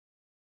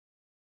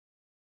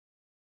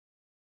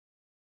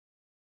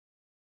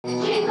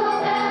Jingle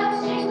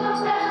bells,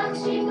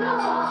 jingle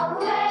all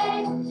the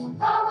way.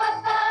 Oh,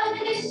 what fun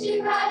it is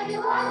to ride in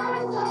a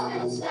one-horse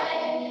open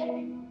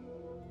sleigh.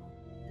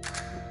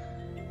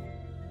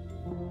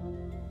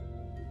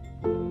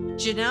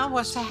 Jonelle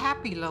was a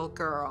happy little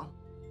girl.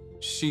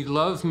 She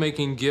loved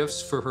making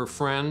gifts for her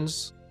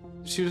friends.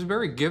 She was a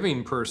very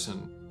giving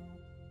person.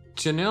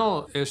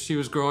 Jonelle, as she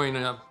was growing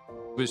up,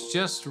 was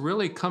just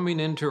really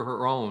coming into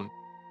her own.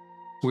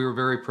 We were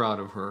very proud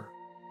of her.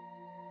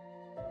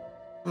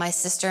 My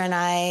sister and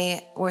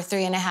I were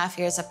 3.5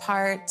 years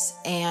apart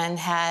and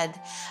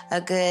had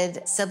a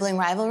good sibling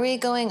rivalry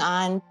going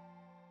on.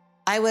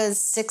 I was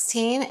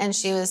 16 and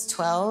she was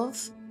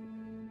 12.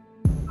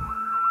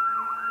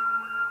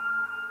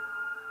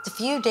 A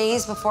few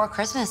days before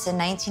Christmas in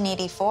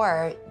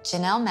 1984,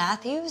 Jonelle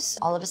Matthews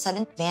all of a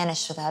sudden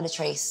vanished without a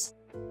trace.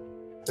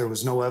 There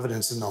was no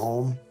evidence in the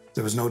home.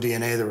 There was no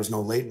DNA, there was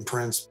no latent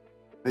prints.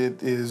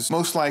 It is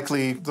most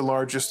likely the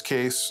largest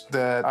case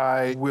that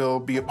I will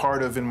be a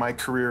part of in my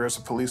career as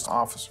a police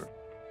officer.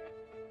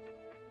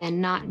 And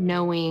not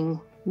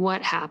knowing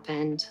what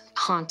happened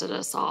haunted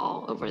us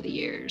all over the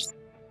years.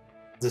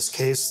 This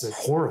case that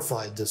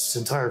horrified this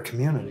entire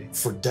community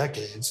for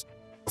decades,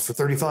 for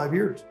 35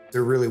 years,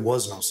 there really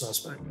was no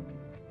suspect.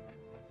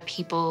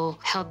 People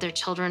held their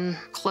children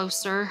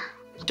closer.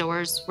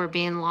 Doors were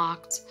being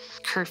locked.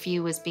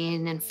 Curfew was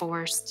being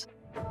enforced.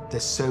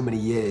 There's so many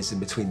years in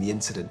between the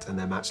incident and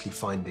them actually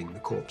finding the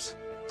corpse.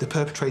 The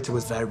perpetrator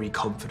was very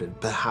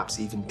confident, perhaps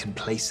even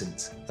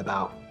complacent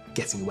about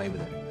getting away with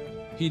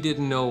it. He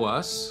didn't know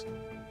us.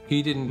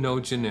 He didn't know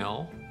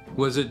Jonelle.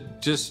 Was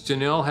it just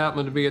Jonelle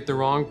happened to be at the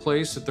wrong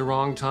place at the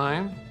wrong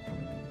time?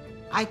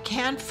 I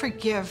can't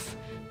forgive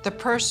the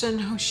person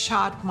who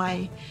shot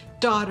my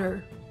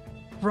daughter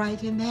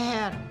right in the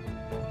head.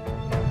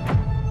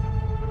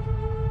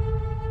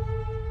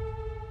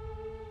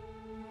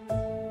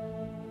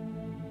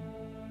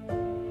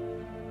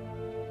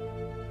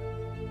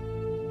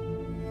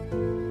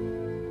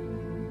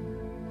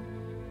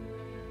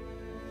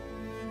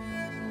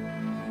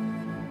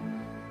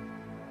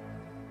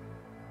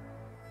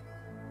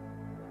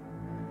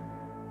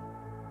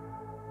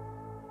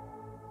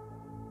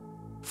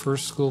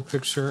 First school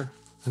picture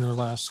and her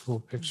last school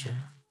picture.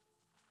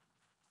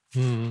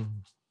 I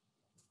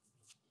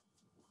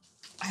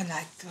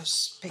like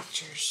those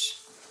pictures.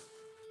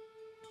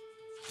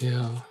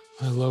 Yeah,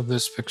 I love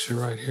this picture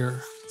right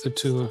here. The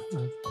two of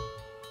them.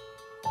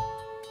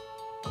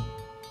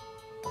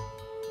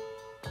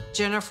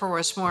 Jennifer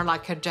was more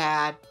like her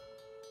dad.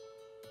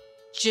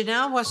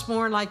 Jonelle was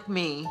more like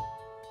me,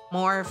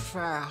 more of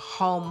a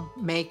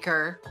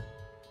homemaker.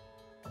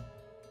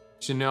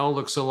 Jonelle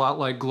looks a lot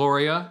like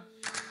Gloria,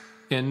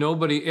 and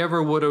nobody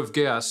ever would have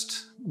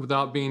guessed,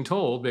 without being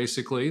told,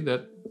 basically,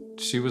 that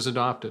she was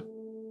adopted.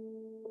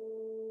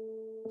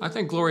 I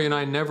think Gloria and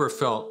I never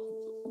felt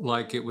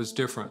like it was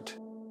different.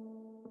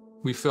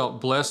 We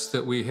felt blessed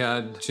that we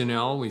had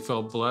Jonelle. We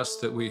felt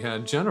blessed that we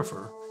had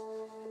Jennifer.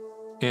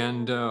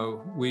 And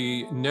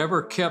we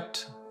never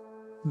kept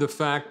the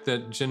fact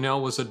that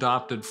Jonelle was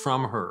adopted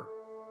from her.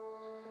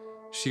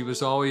 She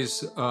was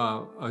always,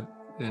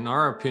 in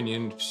our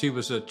opinion, she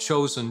was a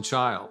chosen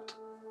child.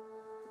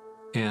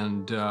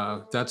 And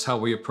that's how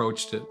we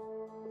approached it.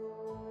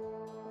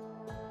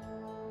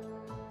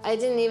 I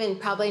didn't even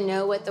probably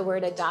know what the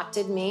word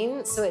adopted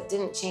means, so it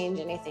didn't change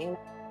anything.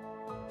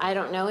 I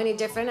don't know any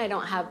different. I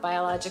don't have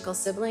biological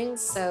siblings,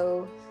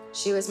 so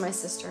she was my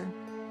sister.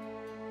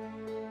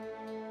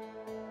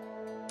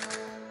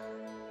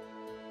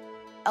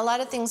 A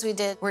lot of things we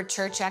did were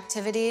church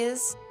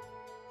activities.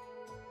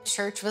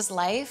 Church was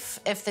life.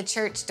 If the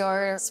church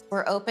doors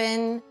were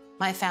open,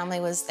 my family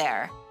was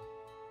there.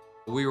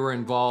 We were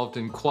involved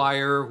in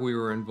choir. We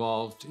were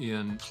involved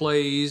in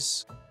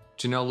plays.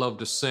 Jonelle loved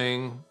to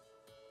sing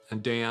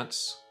and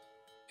dance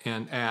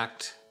and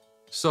act.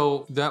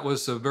 So that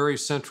was a very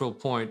central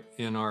point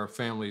in our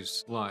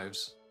family's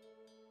lives.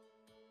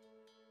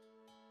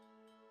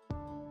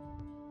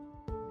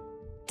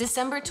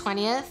 December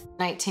 20th,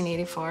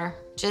 1984,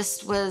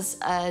 just was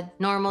a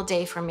normal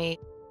day for me.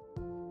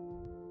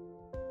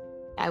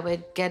 I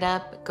would get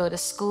up, go to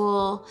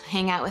school,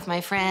 hang out with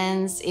my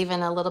friends,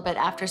 even a little bit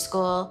after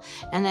school,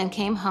 and then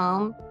came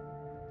home.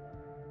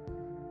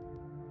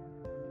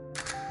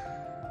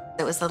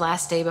 It was the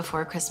last day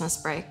before Christmas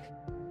break.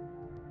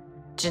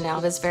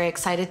 Jonelle was very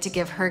excited to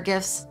give her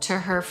gifts to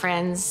her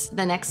friends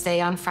the next day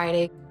on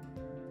Friday.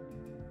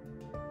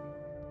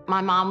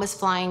 My mom was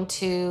flying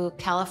to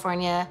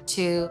California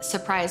to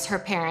surprise her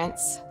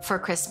parents for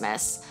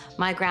Christmas.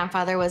 My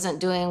grandfather wasn't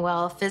doing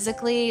well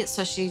physically,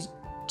 so she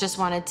just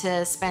wanted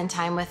to spend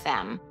time with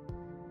them.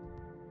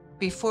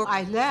 Before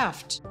I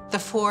left, the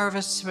four of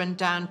us went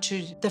down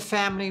to the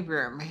family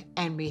room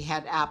and we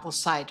had apple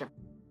cider.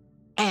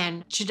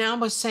 And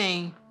Jonelle was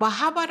saying, well,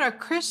 how about our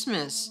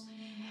Christmas?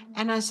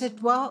 And I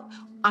said, well,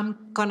 I'm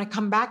gonna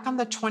come back on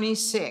the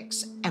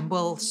 26th and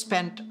we'll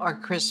spend our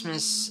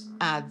Christmas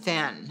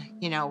then.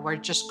 You know, we're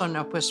just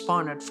gonna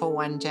postpone it for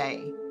one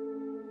day.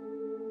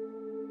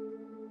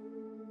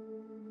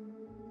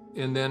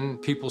 And then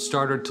people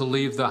started to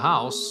leave the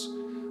house.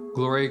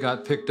 Gloria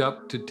got picked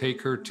up to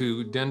take her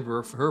to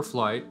Denver for her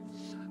flight.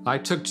 I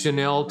took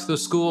Jonelle to the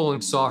school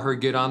and saw her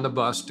get on the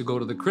bus to go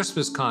to the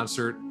Christmas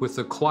concert with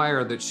the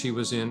choir that she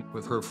was in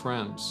with her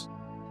friends.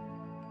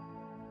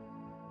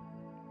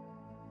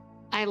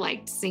 I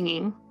liked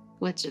singing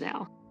with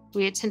Jonelle.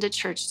 We attended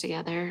church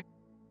together.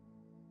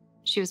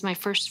 She was my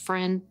first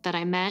friend that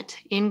I met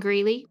in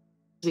Greeley.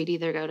 We'd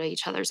either go to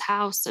each other's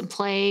house and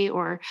play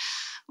or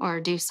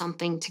do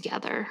something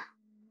together.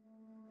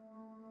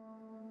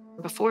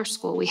 Before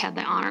school, we had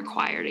the honor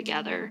choir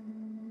together.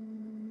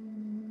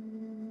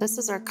 This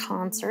is our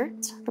concert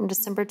from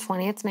December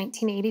 20th,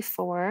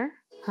 1984.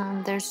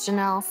 There's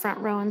Jonelle front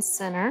row and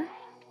center,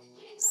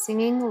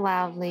 singing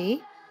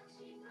loudly.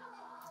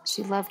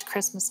 She loved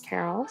Christmas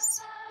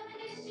carols.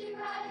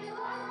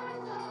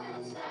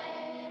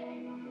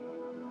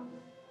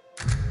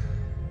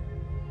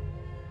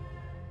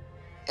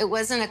 It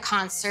wasn't a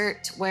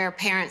concert where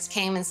parents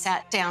came and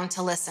sat down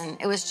to listen.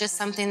 It was just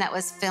something that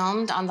was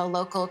filmed on the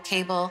local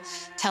cable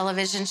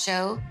television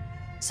show.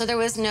 So there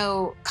was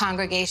no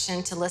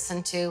congregation to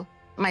listen to.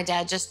 My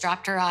dad just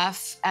dropped her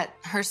off at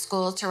her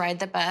school to ride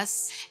the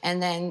bus,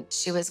 and then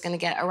she was going to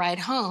get a ride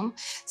home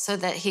so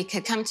that he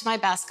could come to my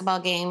basketball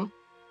game.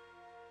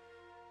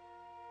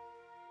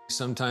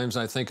 Sometimes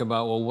I think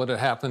about, well, what would have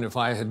happened if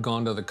I had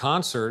gone to the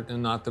concert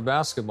and not the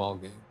basketball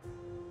game?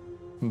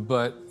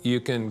 But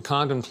you can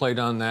contemplate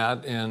on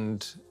that,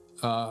 and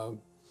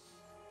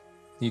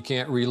you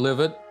can't relive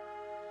it.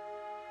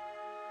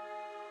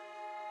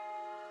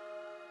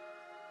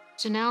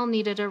 Jonelle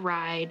needed a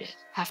ride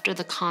after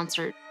the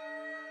concert.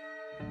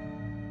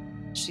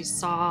 She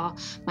saw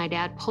my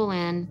dad pull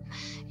in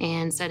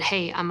and said,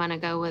 "Hey, I'm gonna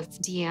go with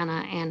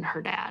Deanna and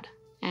her dad."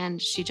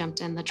 And she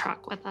jumped in the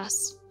truck with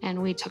us,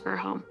 and we took her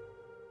home.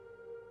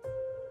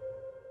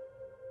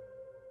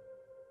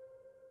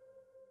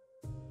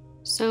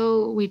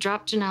 So we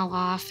dropped Jonelle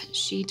off.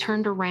 She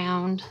turned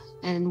around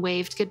and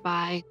waved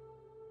goodbye.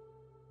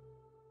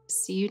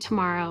 "See you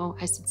tomorrow."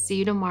 I said, "See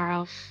you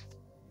tomorrow."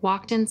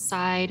 Walked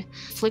inside,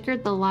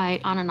 flickered the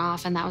light on and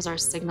off, and that was our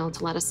signal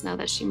to let us know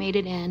that she made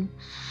it in.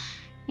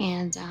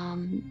 And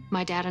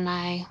my dad and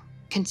I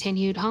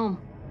continued home.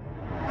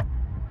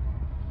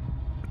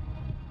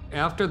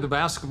 After the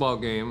basketball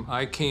game,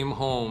 I came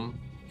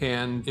home,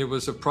 and it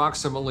was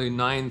approximately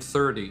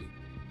 9:30.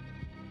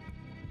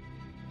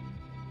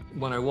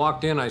 When I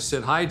walked in, I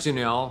said, "Hi,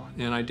 Jonelle,"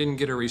 and I didn't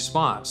get a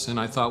response. And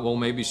I thought, well,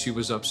 maybe she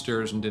was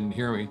upstairs and didn't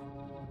hear me.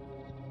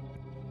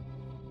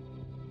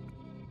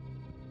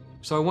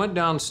 So I went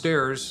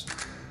downstairs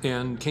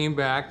and came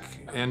back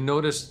and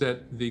noticed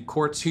that the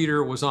quartz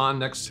heater was on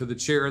next to the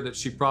chair that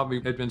she probably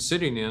had been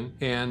sitting in,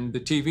 and the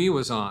TV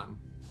was on.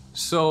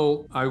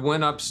 So I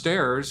went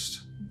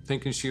upstairs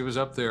thinking she was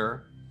up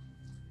there,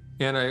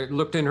 and I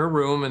looked in her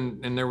room,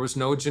 and there was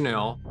no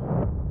Jonelle.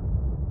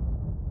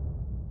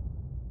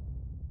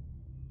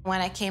 When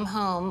I came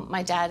home,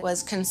 my dad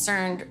was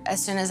concerned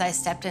as soon as I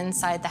stepped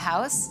inside the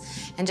house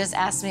and just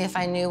asked me if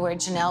I knew where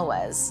Jonelle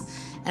was.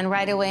 And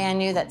right away I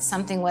knew that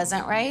something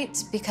wasn't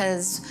right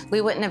because we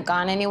wouldn't have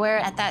gone anywhere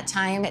at that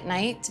time at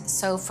night.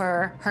 So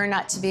for her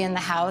not to be in the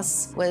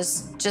house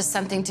was just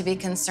something to be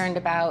concerned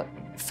about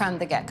from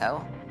the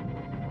get-go.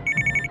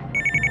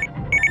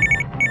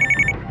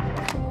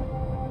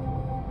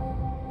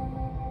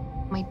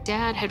 My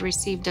dad had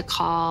received a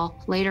call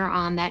later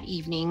on that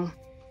evening.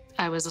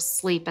 I was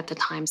asleep at the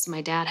time, so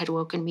my dad had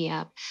woken me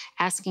up,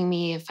 asking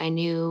me if I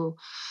knew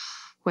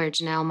where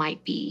Jonelle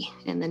might be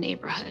in the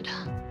neighborhood.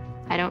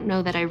 I don't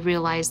know that I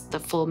realized the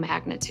full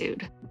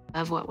magnitude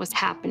of what was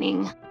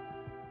happening.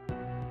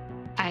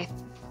 I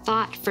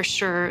thought for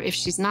sure if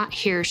she's not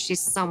here, she's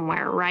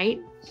somewhere, right?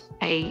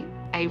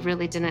 I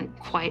really didn't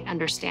quite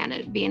understand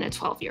it, being a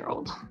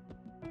 12-year-old.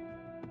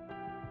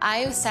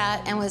 I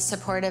sat and was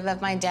supportive of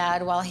my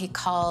dad while he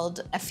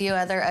called a few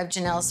other of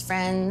Jonelle's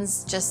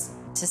friends just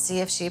to see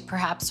if she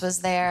perhaps was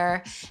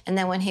there. And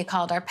then when he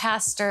called our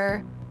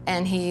pastor,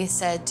 and he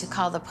said to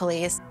call the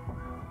police.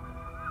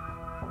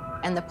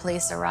 And the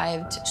police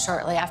arrived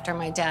shortly after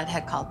my dad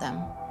had called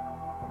them.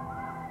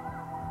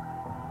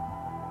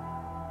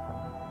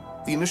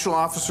 The initial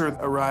officer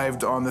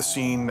arrived on the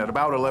scene at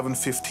about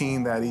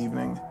 11:15 that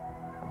evening.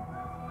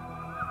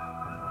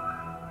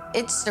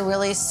 It's a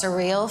really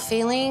surreal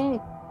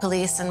feeling.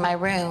 Police in my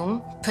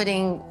room,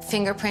 putting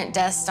fingerprint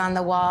dust on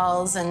the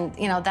walls, and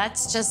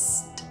that's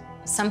just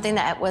something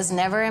that was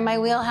never in my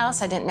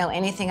wheelhouse. I didn't know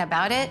anything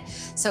about it,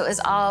 so it was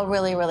all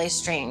really, really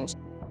strange.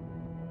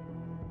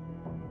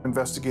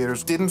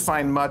 Investigators didn't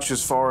find much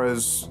as far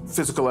as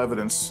physical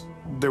evidence.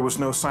 There was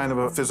no sign of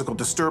a physical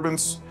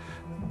disturbance.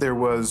 There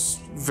was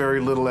very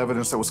little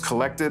evidence that was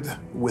collected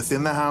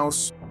within the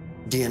house.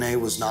 DNA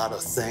was not a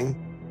thing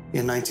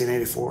in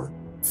 1984.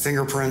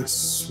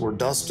 Fingerprints were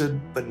dusted,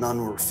 but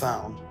none were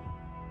found.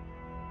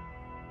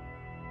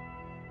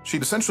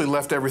 She'd essentially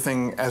left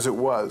everything as it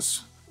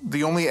was.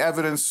 The only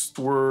evidence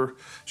were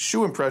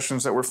shoe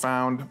impressions that were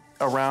found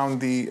around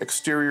the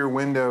exterior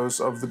windows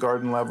of the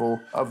garden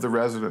level of the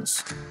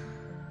residence.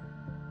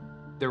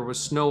 There was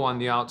snow on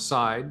the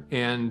outside,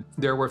 and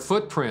there were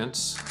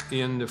footprints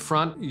in the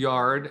front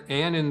yard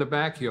and in the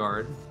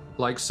backyard,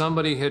 like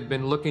somebody had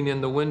been looking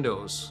in the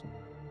windows.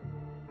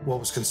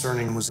 What was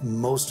concerning was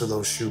most of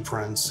those shoe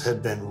prints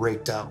had been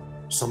raked out.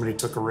 Somebody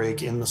took a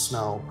rake in the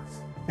snow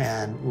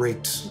and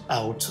raked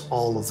out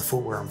all of the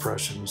footwear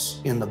impressions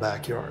in the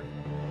backyard.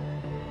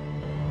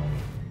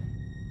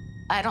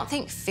 I don't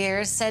think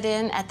fear set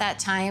in at that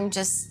time,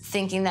 just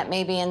thinking that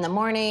maybe in the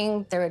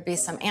morning there would be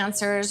some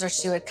answers or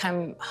she would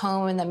come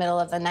home in the middle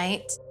of the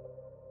night.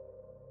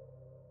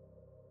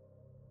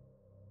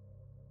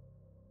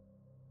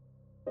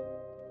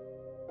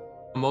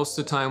 Most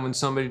of the time when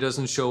somebody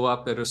doesn't show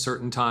up at a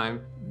certain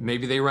time,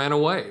 maybe they ran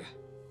away.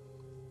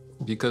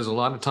 Because a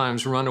lot of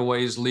times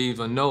runaways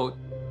leave a note.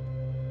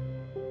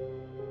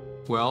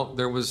 Well,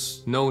 there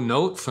was no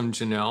note from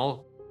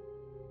Jonelle.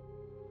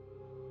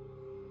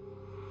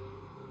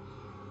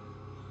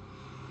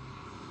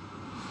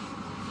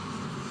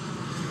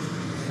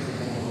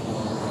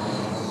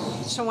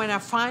 So when I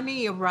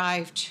finally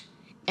arrived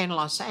in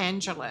Los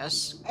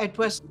Angeles, it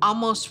was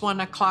almost 1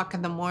 o'clock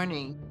in the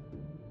morning.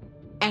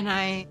 And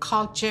I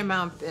called Jim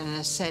up and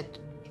I said,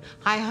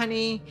 "Hi,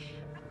 honey,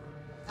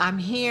 I'm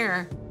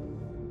here."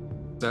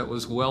 That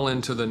was well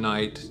into the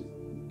night,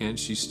 and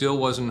she still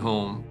wasn't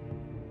home.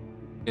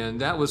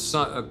 And that was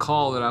a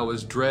call that I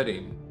was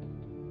dreading.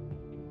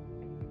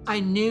 I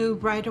knew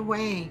right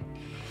away.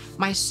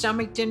 My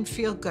stomach didn't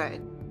feel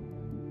good.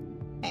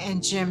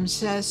 And Jim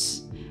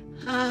says,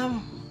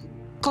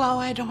 "Glo,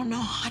 I don't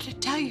know how to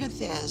tell you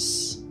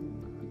this,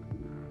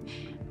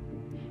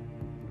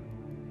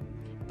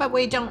 but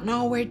we don't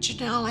know where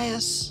Jonelle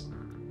is."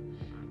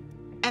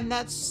 And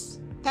that's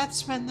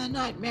when the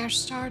nightmare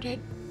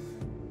started.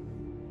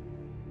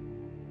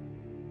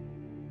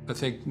 I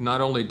think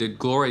not only did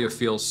Gloria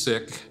feel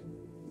sick,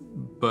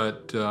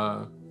 but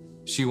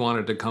she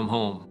wanted to come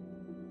home.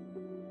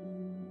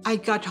 I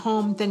got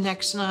home the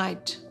next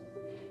night,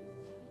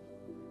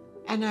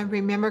 and I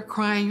remember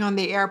crying on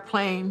the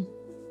airplane.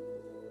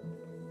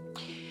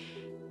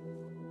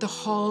 The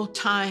whole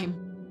time,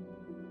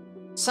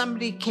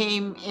 somebody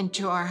came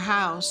into our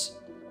house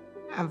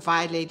and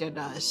violated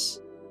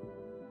us.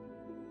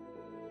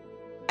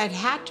 It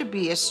had to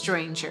be a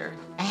stranger.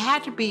 It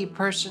had to be a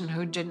person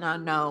who did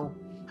not know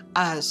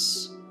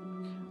us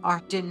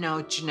or didn't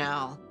know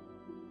Jonelle.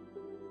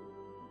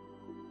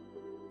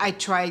 I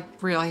tried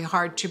really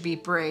hard to be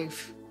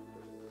brave.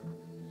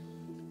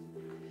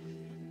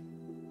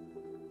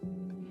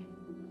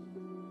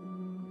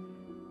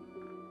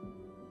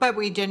 But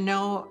we didn't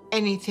know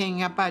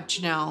anything about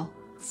Jonelle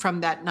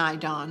from that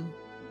night on.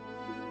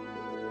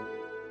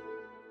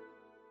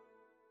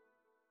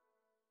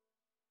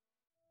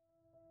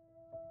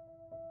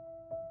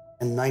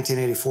 In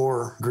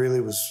 1984,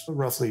 Greeley was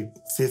roughly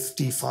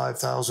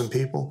 55,000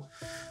 people.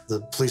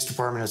 The police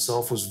department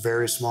itself was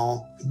very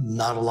small,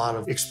 not a lot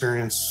of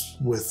experience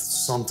with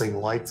something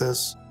like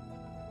this.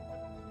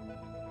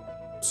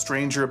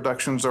 Stranger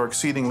abductions are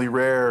exceedingly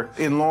rare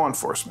in law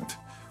enforcement.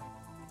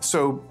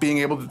 So being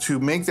able to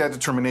make that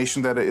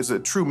determination that it is a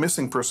true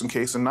missing person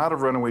case and not a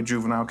runaway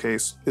juvenile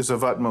case is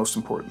of utmost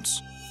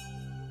importance.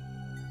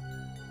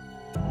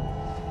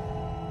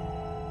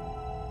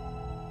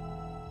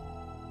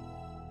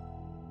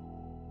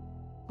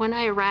 When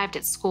I arrived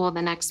at school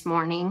the next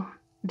morning,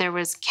 there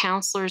was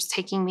counselors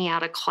taking me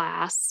out of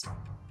class.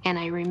 And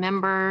I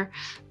remember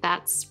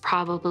that's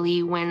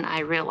probably when I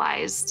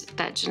realized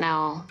that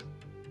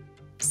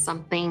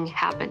something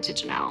happened to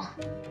Jonelle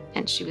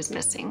and she was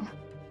missing.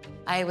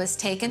 I was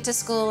taken to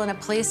school in a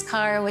police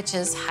car, which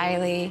is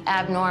highly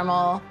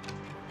abnormal.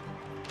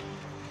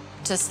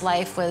 Just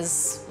life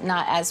was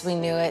not as we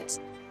knew it.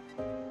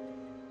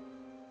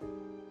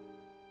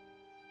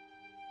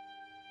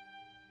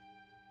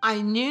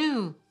 I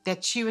knew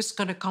that she was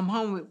going to come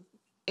home.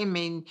 I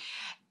mean,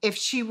 if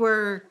she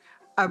were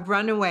a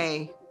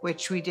runaway,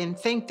 which we didn't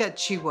think that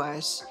she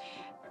was,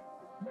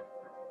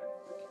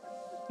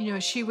 you know,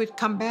 she would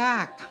come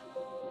back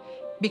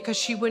because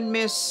she wouldn't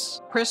miss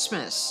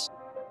Christmas.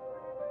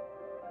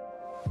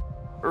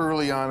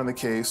 Early on in the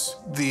case,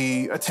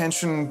 the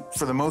attention,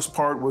 for the most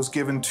part, was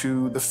given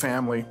to the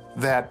family,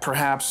 that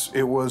perhaps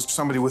it was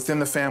somebody within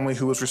the family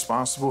who was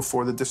responsible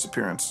for the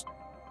disappearance.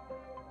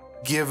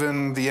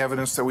 Given the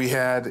evidence that we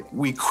had,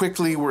 we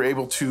quickly were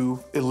able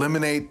to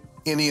eliminate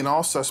any and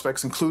all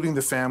suspects, including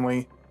the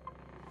family.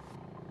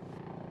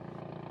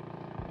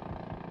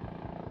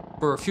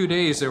 For a few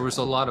days, there was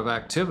a lot of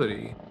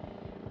activity.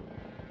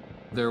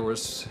 There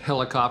was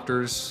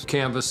helicopters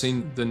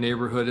canvassing the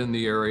neighborhood in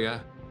the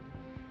area.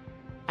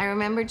 I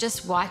remember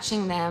just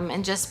watching them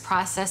and just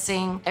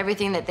processing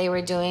everything that they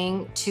were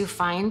doing to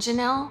find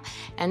Jonelle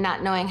and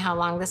not knowing how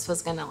long this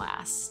was going to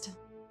last.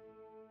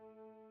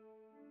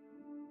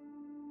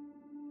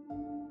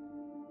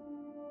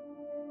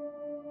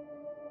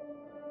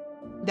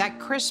 That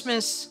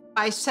Christmas,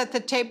 I set the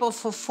table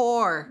for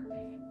 4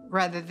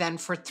 rather than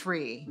for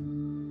 3.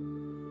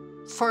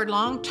 For a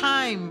long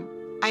time,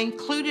 I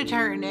included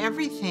her in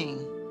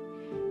everything.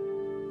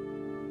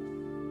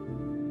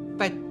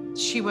 But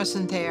she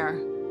wasn't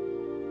there.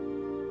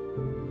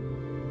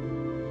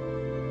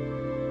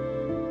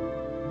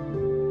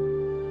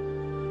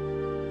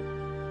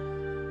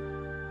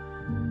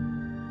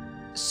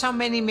 so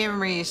many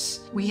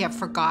memories we have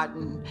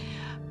forgotten.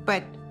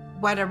 But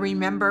what I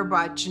remember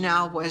about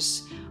Jonelle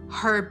was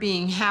her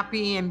being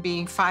happy and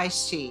being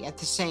feisty at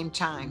the same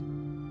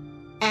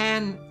time,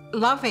 and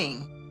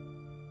loving.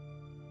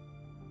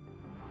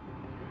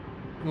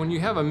 When you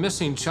have a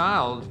missing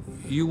child,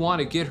 you want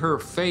to get her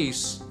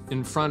face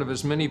in front of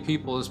as many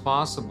people as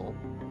possible.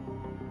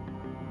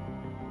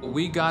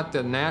 We got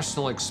the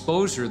national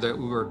exposure that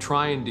we were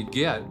trying to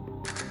get.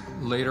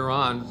 Later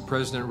on,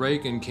 President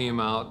Reagan came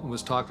out and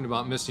was talking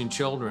about missing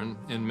children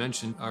and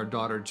mentioned our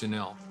daughter,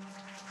 Jonelle.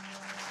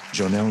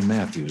 Jonelle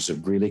Matthews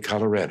of Greeley,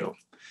 Colorado,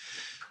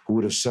 who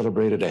would have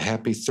celebrated a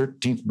happy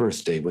 13th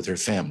birthday with her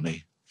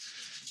family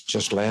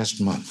just last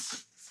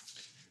month.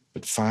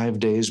 But 5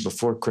 days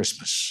before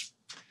Christmas,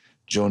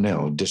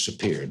 Jonelle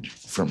disappeared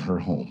from her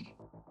home.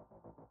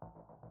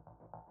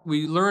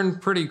 We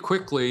learned pretty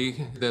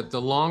quickly that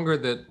the longer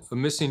that a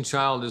missing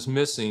child is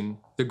missing,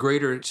 the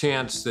greater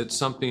chance that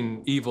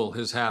something evil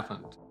has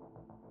happened.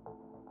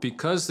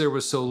 Because there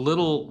was so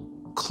little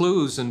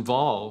clues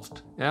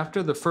involved,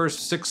 after the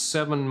first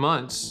 6-7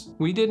 months,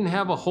 we didn't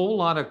have a whole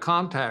lot of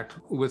contact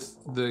with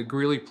the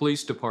Greeley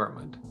Police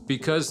Department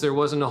because there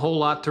wasn't a whole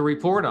lot to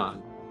report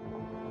on.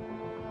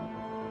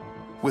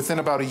 Within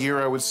about a year,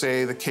 I would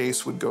say the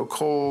case would go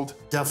cold.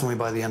 Definitely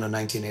by the end of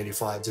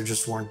 1985, there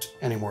just weren't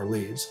any more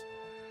leads.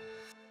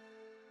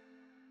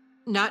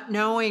 Not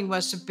knowing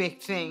was a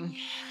big thing.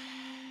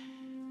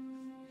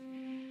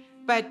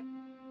 But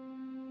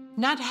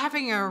not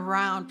having her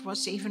around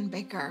was even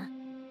bigger.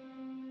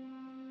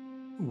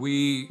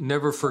 We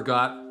never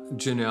forgot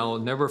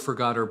Jonelle, never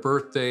forgot her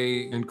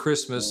birthday and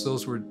Christmas.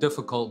 Those were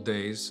difficult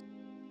days.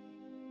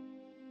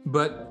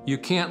 But you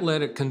can't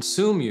let it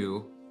consume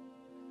you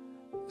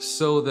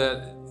so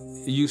that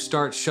you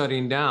start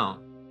shutting down.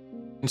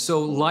 And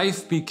so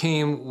life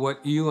became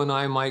what you and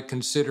I might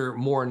consider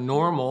more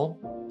normal,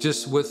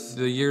 just with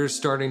the years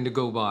starting to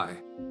go by.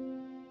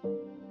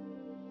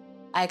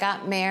 I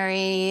got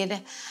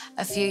married.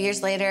 A few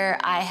years later,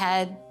 I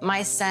had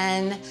my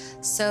son.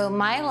 So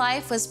my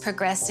life was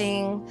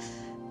progressing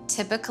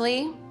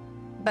typically,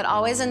 but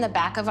always in the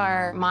back of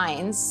our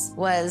minds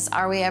was,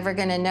 are we ever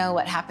gonna know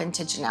what happened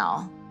to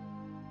Jonelle?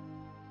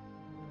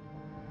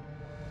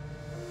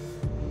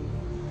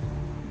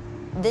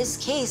 This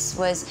case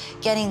was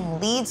getting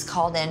leads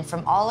called in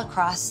from all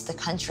across the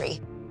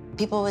country.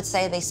 People would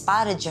say they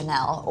spotted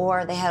Jonelle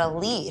or they had a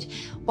lead.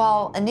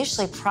 While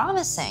initially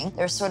promising,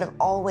 they're sort of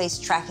always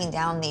tracking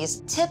down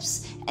these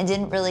tips and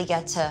didn't really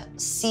get to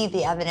see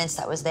the evidence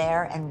that was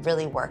there and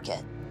really work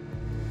it.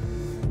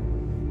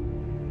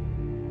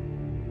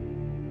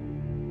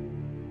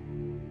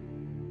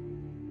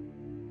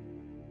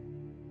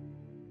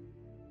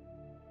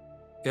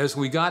 As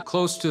we got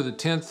close to the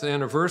 10th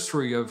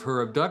anniversary of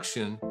her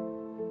abduction,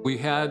 we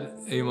had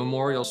a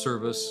memorial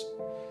service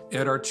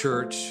at our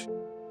church.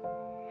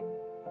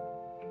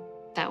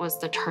 That was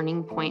the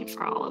turning point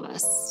for all of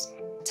us,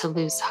 to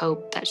lose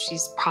hope that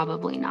she's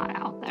probably not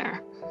out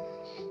there.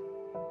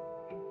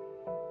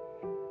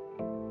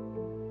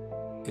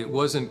 It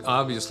wasn't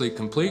obviously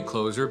complete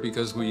closure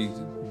because we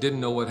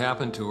didn't know what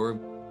happened to her.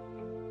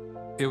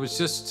 It was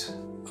just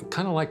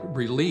kind of like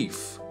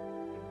relief.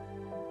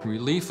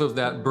 Relief of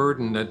that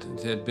burden that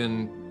had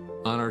been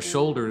on our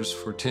shoulders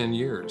for 10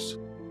 years.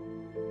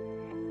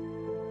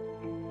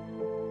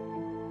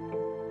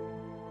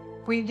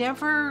 We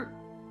never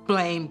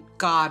blamed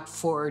God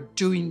for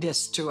doing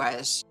this to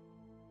us.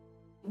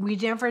 We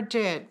never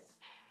did.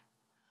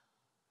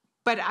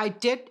 But I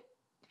did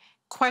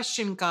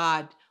question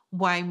God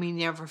why we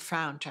never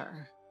found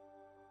her.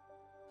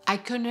 I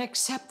couldn't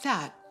accept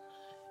that.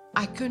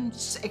 I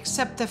couldn't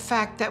accept the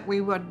fact that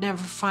we would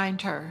never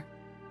find her.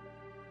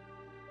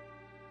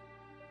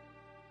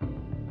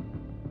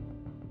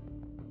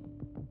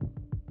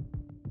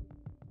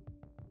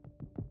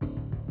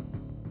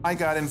 I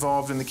got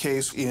involved in the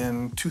case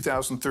in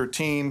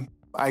 2013.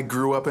 I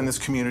grew up in this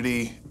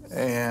community,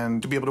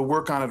 and to be able to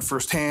work on it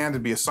firsthand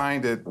and be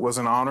assigned it was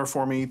an honor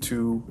for me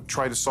to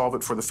try to solve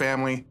it for the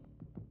family.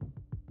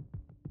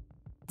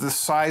 The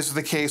size of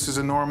the case is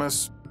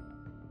enormous.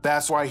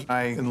 That's why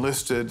I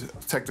enlisted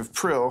Detective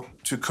Prill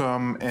to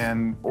come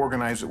and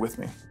organize it with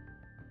me.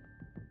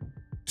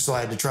 So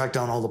I had to track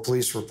down all the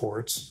police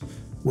reports,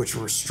 which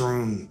were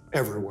strewn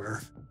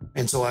everywhere.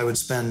 And so I would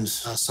spend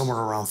somewhere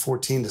around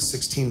 14 to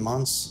 16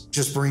 months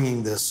just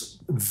bringing this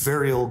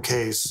very old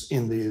case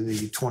into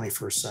the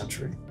 21st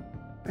century.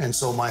 And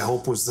so my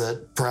hope was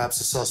that perhaps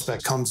a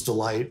suspect comes to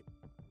light.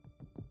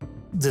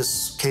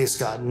 This case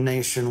got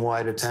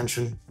nationwide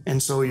attention.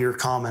 And so your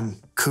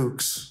common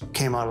kooks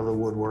came out of the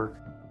woodwork.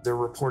 They're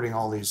reporting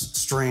all these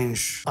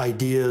strange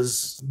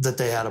ideas that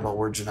they had about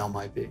where Jonelle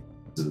might be.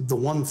 The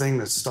one thing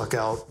that stuck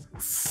out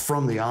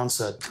from the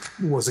onset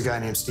was a guy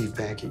named Steve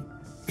Pankey.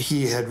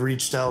 He had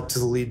reached out to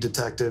the lead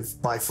detective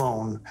by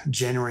phone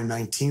January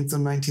 19th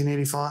of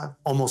 1985,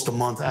 almost a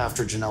month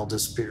after Jonelle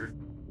disappeared.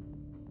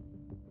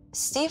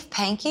 Steve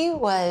Pankey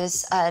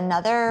was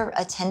another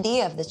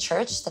attendee of the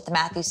church that the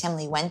Matthews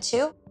family went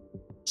to.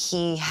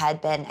 He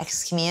had been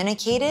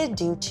excommunicated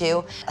due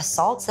to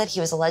assaults that he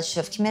was alleged to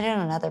have committed on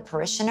another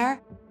parishioner.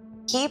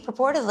 He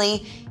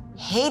purportedly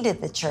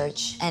hated the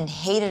church and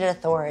hated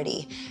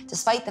authority,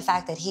 despite the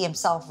fact that he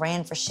himself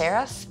ran for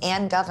sheriff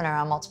and governor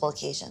on multiple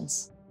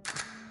occasions.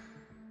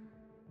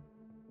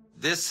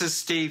 This is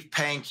Steve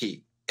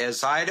Pankey.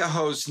 As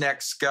Idaho's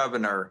next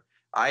governor,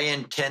 I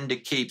intend to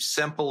keep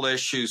simple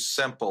issues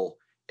simple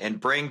and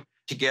bring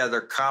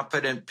together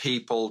competent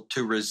people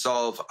to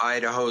resolve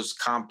Idaho's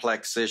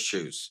complex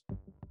issues.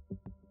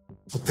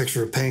 A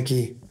picture of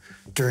Pankey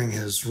during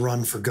his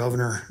run for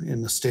governor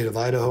in the state of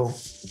Idaho.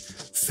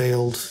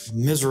 Failed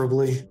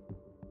miserably,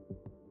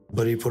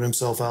 but he put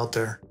himself out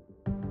there.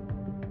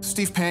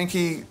 Steve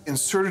Pankey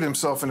inserted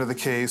himself into the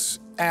case,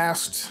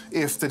 asked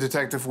if the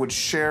detective would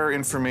share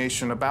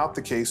information about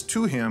the case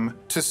to him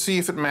to see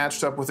if it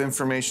matched up with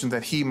information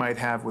that he might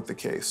have with the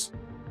case.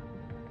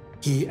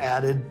 He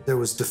added there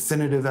was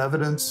definitive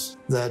evidence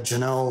that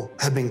Jonelle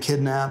had been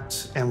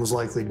kidnapped and was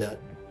likely dead.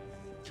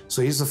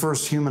 So he's the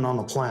first human on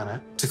the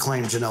planet to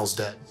claim Jonelle's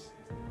dead.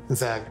 In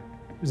fact,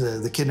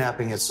 the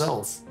kidnapping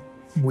itself,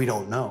 we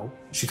don't know.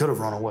 She could have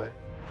run away.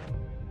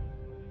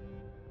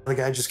 The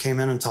guy just came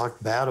in and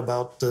talked bad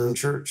about the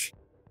church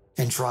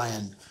and try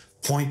and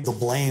point the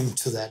blame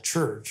to that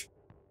church.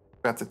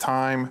 At the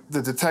time,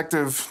 the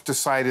detective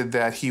decided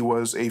that he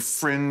was a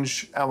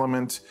fringe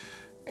element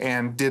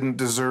and didn't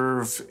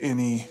deserve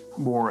any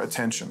more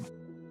attention.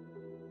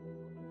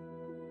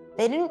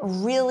 They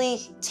didn't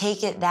really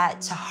take it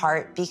that to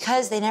heart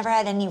because they never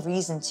had any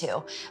reason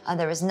to.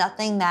 There was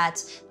nothing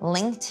that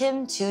linked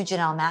him to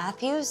Jonelle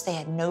Matthews. They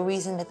had no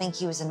reason to think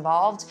he was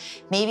involved.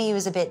 Maybe he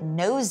was a bit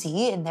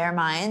nosy in their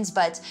minds,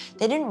 but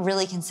they didn't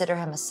really consider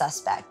him a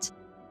suspect.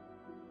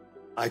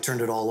 I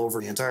turned it all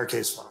over, the entire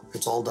case file.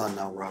 It's all done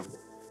now, Robert.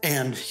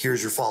 And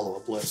here's your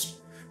follow-up list.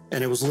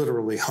 And it was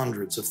literally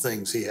hundreds of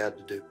things he had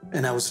to do.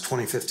 And that was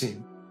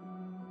 2015.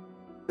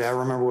 I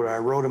remember what I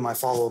wrote in my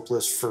follow-up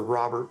list for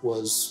Robert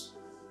was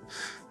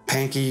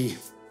Pankey,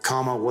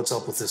 comma, what's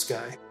up with this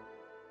guy?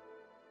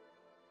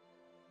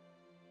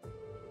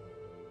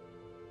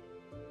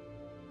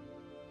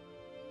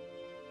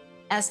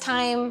 As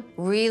time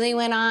really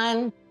went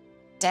on,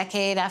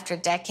 decade after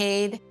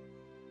decade,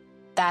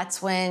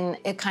 that's when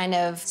it kind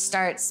of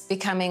starts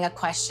becoming a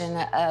question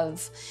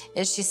of,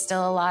 is she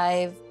still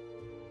alive?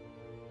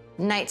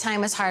 Nighttime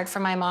was hard for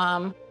my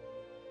mom.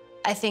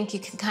 I think you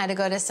can kind of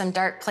go to some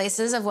dark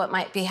places of what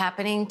might be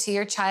happening to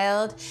your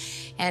child.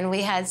 And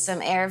we had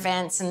some air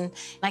vents, and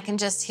I can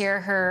just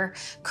hear her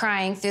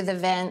crying through the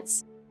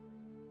vents.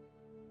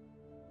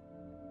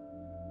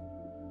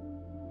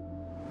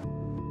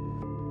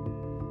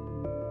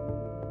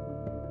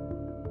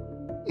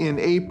 In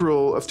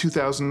April of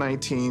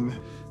 2019,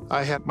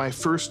 I had my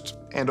first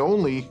and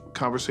only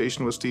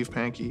conversation with Steve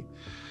Pankey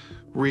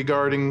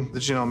regarding the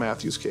Jonelle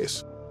Matthews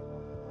case.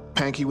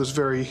 Pankey was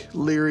very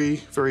leery,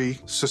 very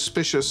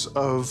suspicious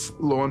of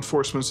law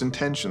enforcement's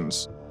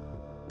intentions.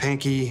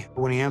 Pankey,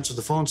 when he answered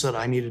the phone, said,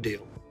 I need a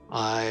deal.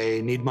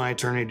 I need my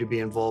attorney to be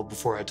involved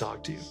before I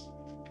talk to you.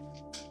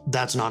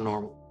 That's not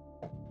normal.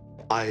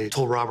 I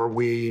told Robert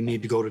we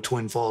need to go to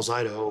Twin Falls,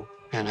 Idaho,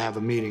 and have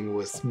a meeting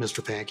with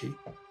Mr. Pankey.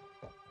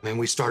 And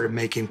we started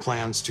making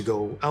plans to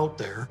go out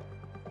there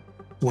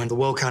when the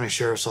Will County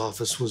Sheriff's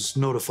Office was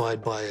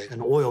notified by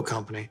an oil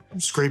company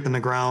scraping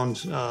the ground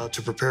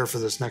to prepare for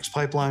this next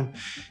pipeline,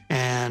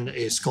 and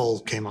a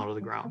skull came out of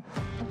the ground.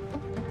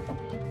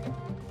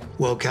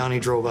 Will County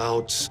drove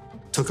out,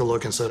 took a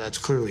look and said, that's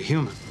clearly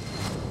human.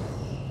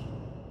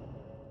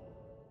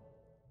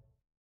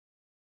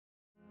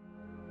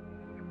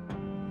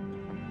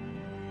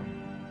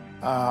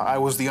 I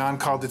was the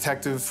on-call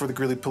detective for the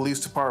Greeley Police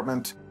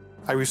Department.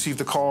 I received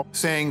a call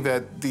saying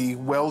that the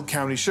Weld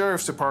County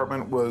Sheriff's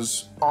Department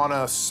was on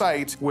a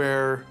site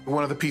where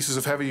one of the pieces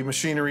of heavy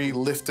machinery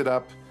lifted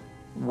up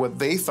what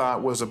they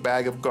thought was a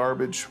bag of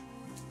garbage,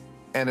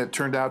 and it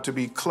turned out to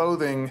be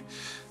clothing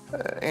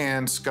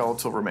and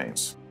skeletal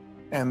remains.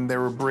 And there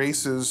were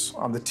braces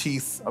on the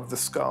teeth of the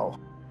skull.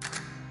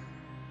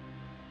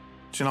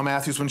 Jonelle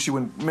Matthews, when she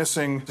went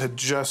missing, had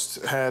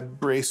just had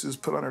braces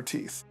put on her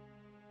teeth.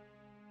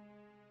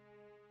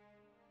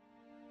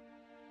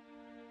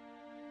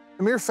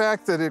 The mere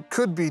fact that it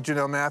could be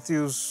Jonelle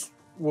Matthews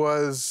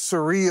was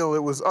surreal. It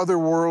was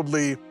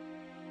otherworldly,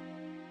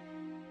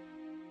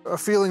 a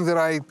feeling that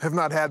I have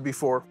not had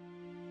before.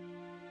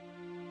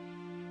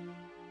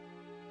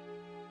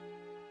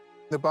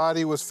 The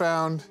body was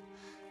found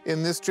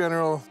in this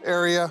general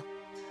area.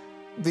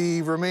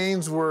 The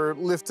remains were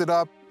lifted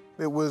up.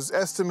 It was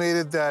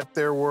estimated that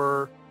there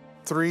were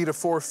 3 to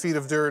 4 feet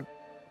of dirt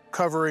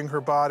covering her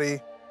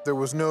body. There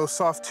was no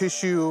soft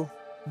tissue.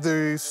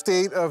 The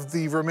state of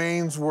the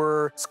remains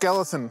were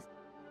skeleton.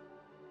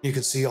 You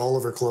could see all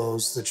of her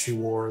clothes that she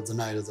wore the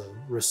night of the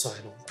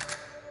recital.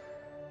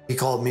 He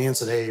called me and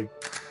said, hey,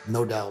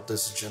 no doubt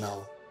this is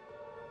Jonelle.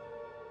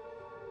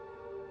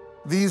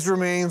 These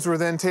remains were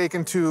then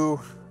taken to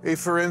a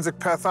forensic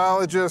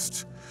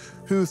pathologist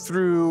who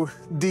through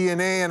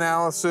DNA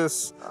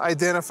analysis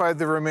identified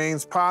the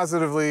remains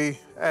positively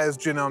as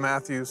Jonelle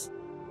Matthews.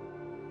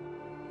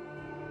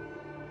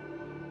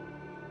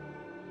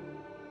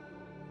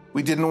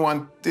 We didn't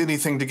want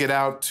anything to get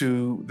out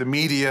to the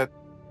media.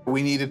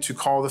 We needed to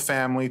call the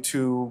family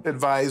to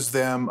advise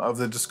them of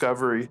the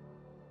discovery.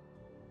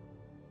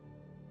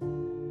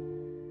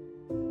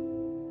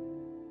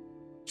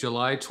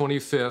 July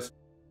 25th.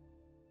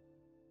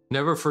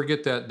 Never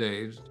forget that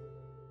day.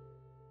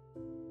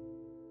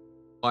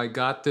 I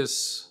got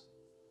this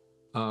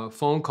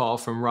phone call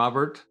from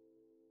Robert.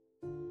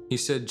 He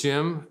said,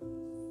 "Jim,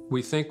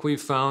 we think we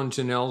found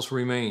Jonelle's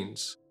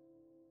remains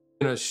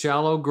in a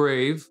shallow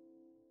grave."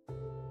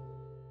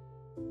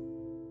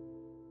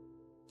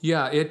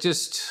 Yeah, it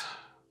just,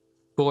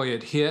 boy,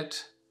 it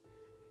hit.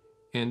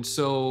 And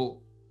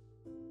so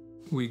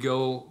we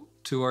go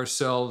to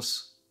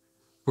ourselves,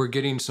 we're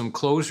getting some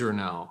closure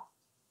now.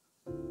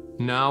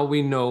 Now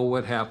we know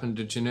what happened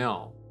to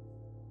Jonelle.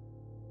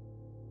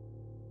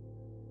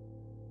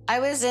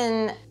 I was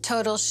in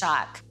total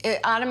shock.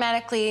 It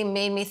automatically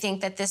made me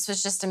think that this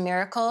was just a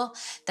miracle,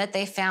 that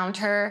they found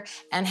her,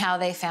 and how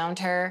they found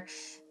her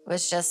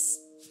was just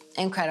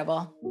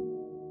incredible.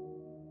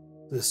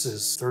 This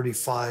is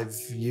 35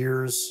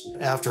 years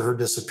after her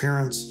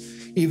disappearance.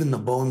 Even the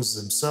bones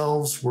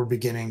themselves were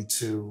beginning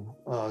to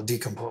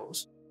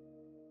decompose.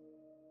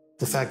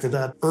 The fact that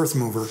that earth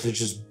mover had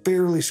just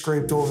barely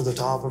scraped over the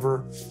top of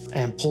her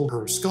and pulled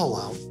her skull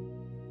out.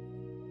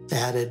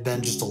 Had it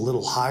been just a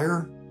little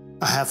higher,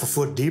 a half a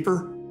foot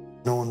deeper,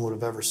 no one would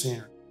have ever seen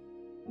her.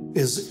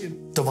 Is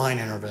divine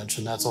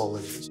intervention, that's all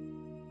it is.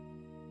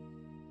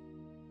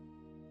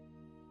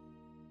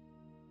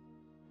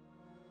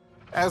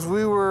 As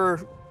we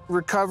were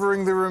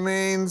recovering the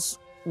remains,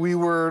 we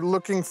were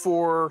looking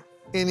for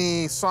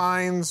any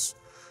signs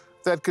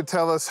that could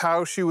tell us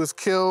how she was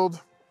killed.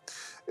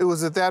 It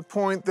was at that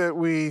point that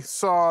we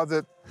saw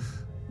that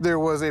there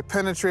was a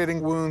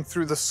penetrating wound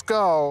through the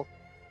skull.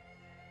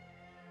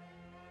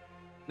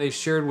 They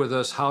shared with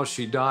us how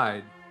she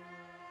died.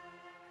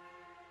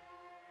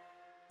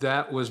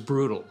 That was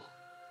brutal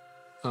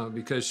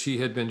because she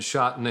had been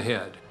shot in the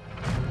head.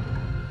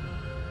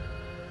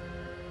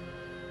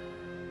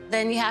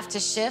 Then you have to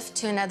shift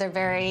to another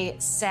very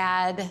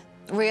sad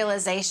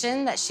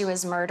realization that she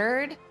was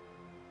murdered.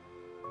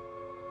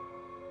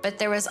 But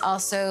there was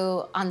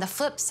also, on the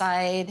flip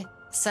side,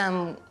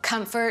 some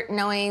comfort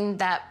knowing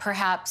that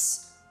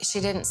perhaps she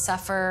didn't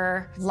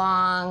suffer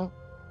long.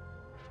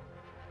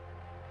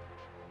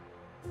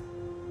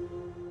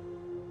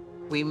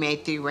 We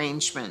made the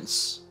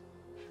arrangements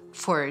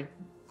for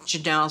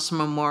Jonelle's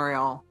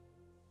memorial.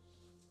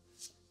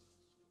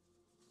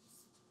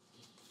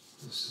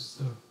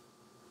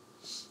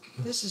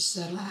 This is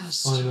the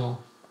last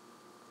final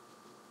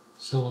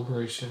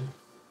celebration.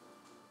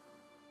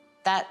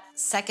 That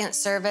second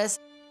service,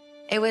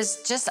 it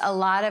was just a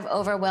lot of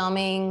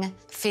overwhelming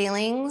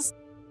feelings.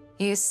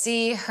 You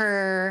see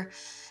her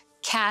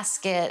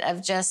casket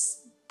of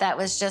that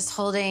was just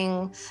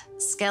holding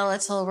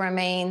skeletal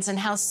remains, and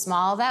how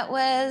small that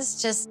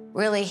was just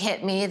really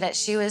hit me, that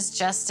she was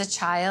just a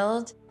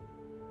child.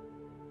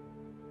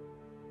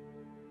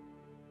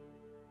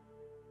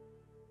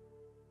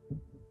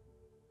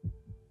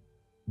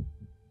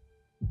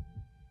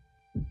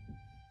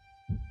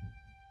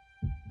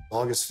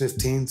 August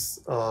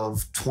 15th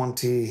of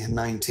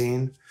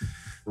 2019,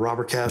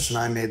 Robert Cash and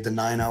I made the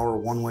 9-hour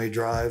one-way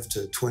drive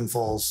to Twin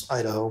Falls,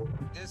 Idaho.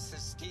 This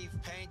is Steve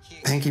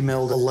Pankey. Pankey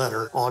mailed a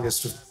letter,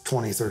 August of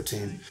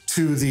 2013,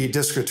 to the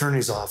district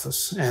attorney's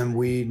office, and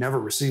we never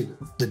received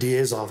it. The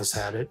DA's office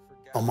had it,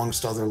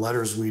 amongst other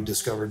letters we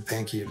discovered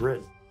Pankey had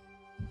written.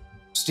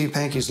 Steve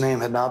Pankey's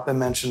name had not been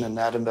mentioned in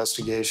that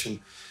investigation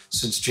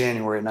since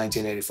January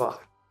 1985.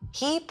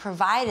 He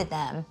provided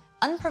them,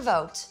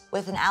 unprovoked,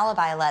 with an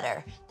alibi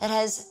letter that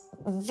has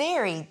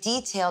very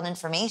detailed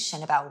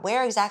information about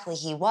where exactly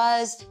he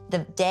was the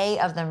day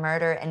of the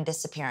murder and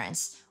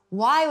disappearance.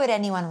 Why would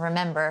anyone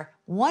remember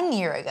 1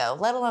 year ago,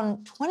 let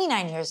alone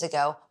 29 years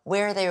ago,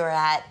 where they were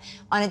at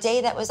on a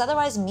day that was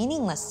otherwise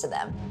meaningless to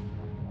them?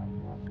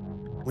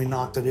 We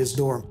knocked at his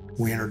door.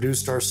 We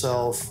introduced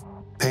ourselves.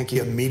 Pankey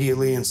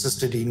immediately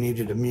insisted he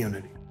needed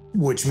immunity,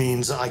 which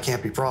means I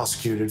can't be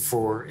prosecuted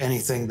for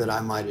anything that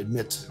I might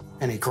admit to,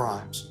 any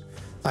crimes.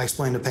 I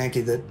explained to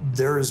Pankey that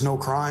there is no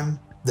crime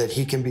that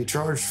he can be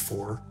charged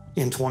for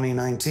in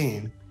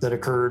 2019 that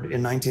occurred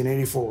in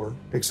 1984,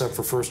 except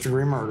for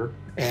first-degree murder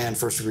and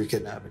first-degree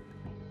kidnapping.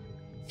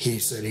 He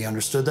said he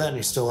understood that, and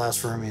he still asked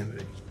for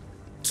immunity.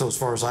 So as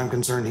far as I'm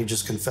concerned, he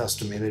just confessed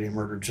to me that he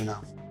murdered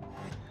Jonelle.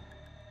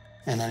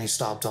 And then he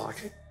stopped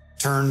talking,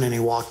 turned and he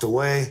walked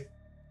away.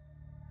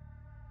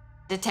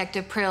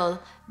 Detective Prill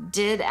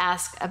did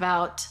ask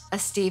about a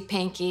Steve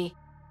Pankey.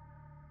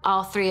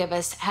 All three of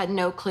us had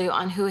no clue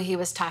on who he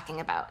was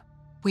talking about.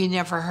 We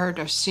never heard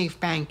of Steve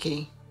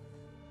Pankey.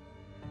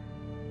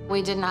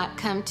 We did not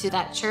come to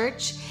that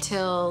church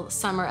till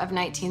summer of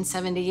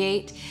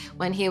 1978,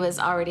 when he was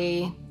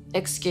already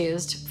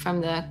excused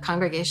from the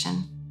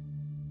congregation.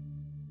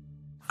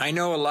 I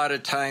know a lot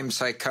of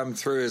times I come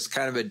through as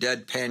kind of a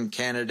deadpan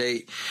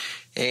candidate,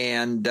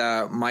 and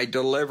my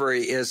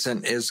delivery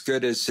isn't as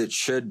good as it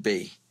should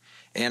be.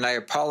 And I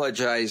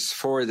apologize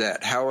for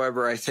that.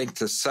 However, I think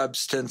the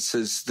substance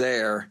is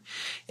there.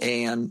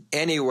 And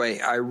anyway,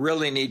 I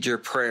really need your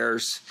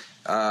prayers.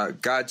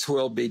 God's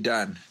will be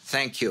done.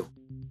 Thank you.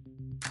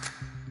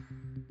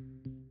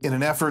 In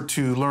an effort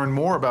to learn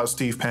more about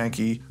Steve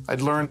Pankey,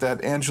 I'd learned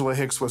that Angela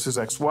Hicks was his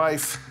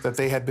ex-wife, that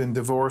they had been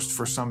divorced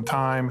for some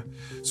time,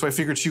 so I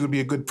figured she would be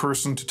a good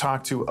person to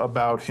talk to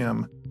about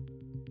him.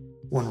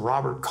 When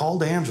Robert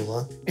called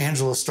Angela,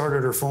 Angela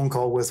started her phone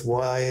call with,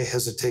 "Why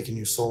has it taken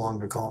you so long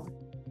to call me?"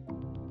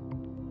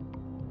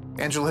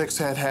 Angela Hicks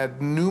had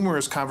had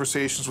numerous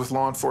conversations with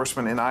law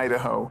enforcement in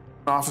Idaho.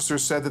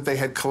 Officers said that they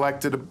had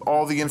collected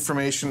all the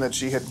information that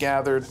she had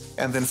gathered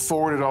and then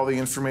forwarded all the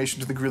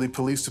information to the Greeley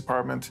Police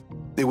Department.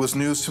 It was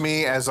news to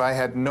me, as I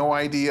had no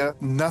idea.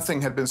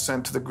 Nothing had been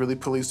sent to the Greeley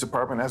Police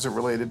Department as it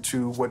related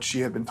to what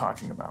she had been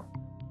talking about.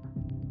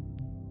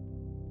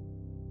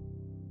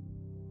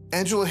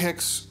 Angela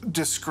Hicks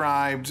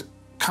described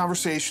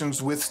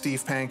conversations with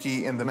Steve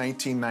Pankey in the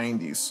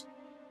 1990s.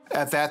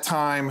 At that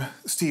time,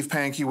 Steve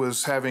Pankey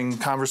was having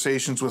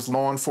conversations with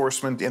law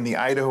enforcement in the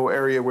Idaho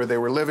area where they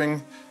were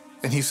living,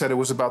 and he said it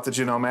was about the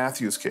Jonelle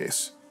Matthews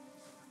case.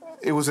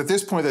 It was at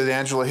this point that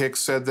Angela Hicks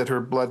said that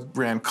her blood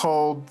ran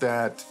cold,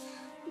 that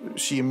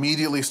she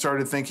immediately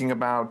started thinking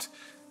about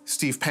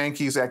Steve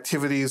Pankey's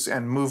activities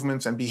and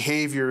movements and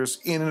behaviors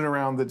in and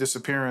around the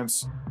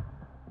disappearance.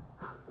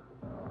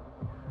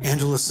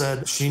 Angela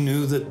said she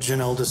knew that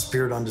Jonelle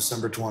disappeared on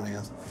December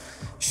 20th.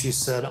 She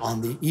said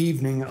on the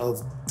evening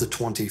of the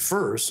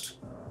 21st,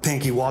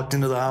 Pankey walked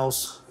into the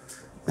house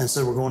and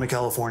said, "We're going to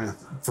California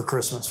for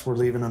Christmas. We're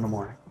leaving in the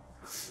morning."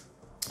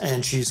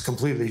 And she's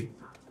completely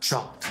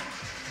shocked.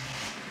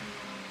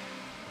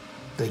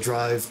 They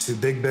drive to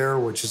Big Bear,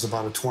 which is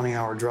about a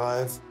 20-hour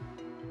drive.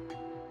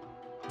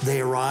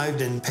 They arrived,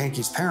 and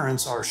Pankey's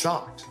parents are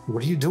shocked.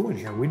 "What are you doing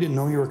here? We didn't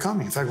know you were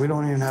coming. In fact, we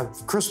don't even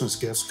have Christmas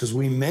gifts because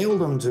we mailed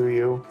them to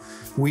you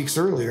weeks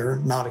earlier,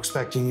 not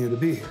expecting you to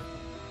be here."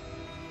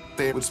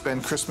 They would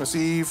spend Christmas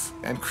Eve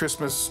and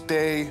Christmas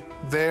Day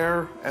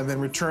there and then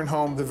return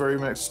home the very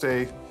next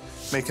day,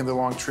 making the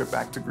long trip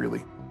back to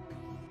Greeley.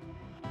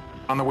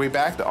 On the way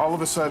back, all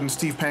of a sudden,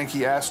 Steve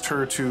Pankey asked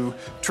her to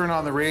turn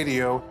on the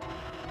radio.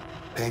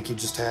 Pankey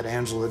just had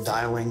Angela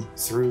dialing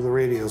through the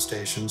radio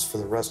stations for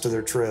the rest of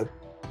their trip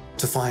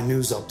to find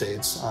news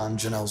updates on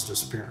Jonelle's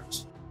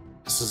disappearance.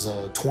 This is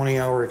a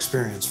 20-hour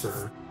experience for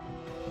her.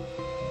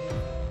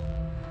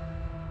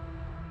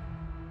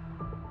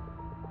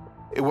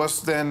 It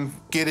was then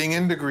getting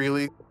into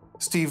Greeley.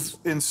 Steve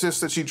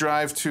insists that she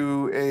drive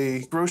to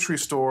a grocery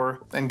store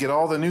and get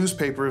all the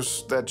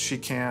newspapers that she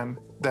can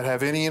that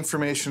have any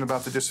information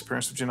about the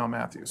disappearance of Jonelle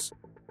Matthews.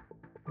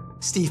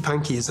 Steve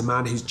Pankey is a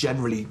man who's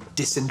generally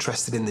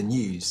disinterested in the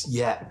news,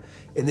 yet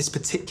in this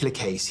particular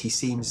case, he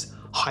seems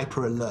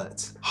hyper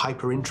alert,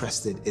 hyper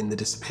interested in the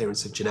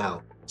disappearance of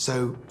Jonelle.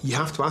 So you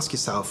have to ask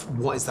yourself,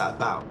 what is that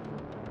about?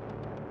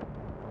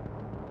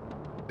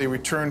 They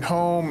returned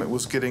home, it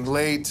was getting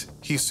late.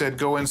 He said,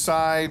 "Go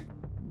inside,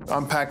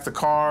 unpack the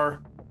car."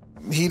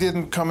 He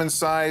didn't come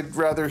inside,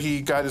 rather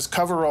he got his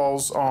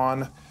coveralls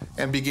on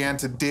and began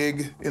to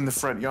dig in the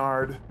front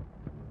yard.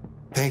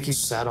 Pankey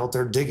sat out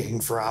there digging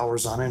for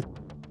hours on end.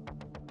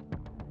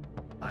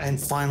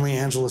 And finally,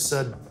 Angela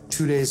said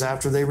 2 days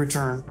after they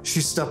returned, she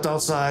stepped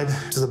outside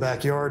to the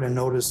backyard and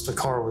noticed the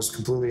car was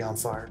completely on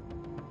fire.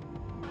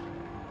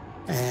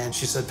 And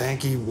she said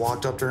Pankey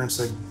walked up to her and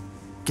said,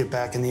 "Get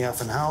back in the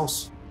effing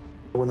house."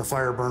 When the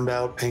fire burned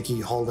out,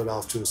 Pankey hauled it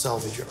off to a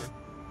salvage yard.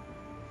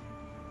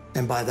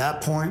 And by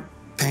that point,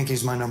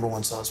 Pankey's my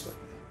 #1 suspect.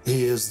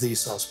 He is the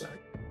suspect.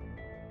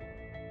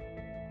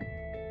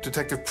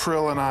 Detective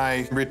Prill and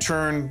I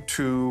returned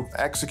to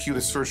execute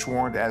a search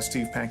warrant at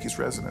Steve Pankey's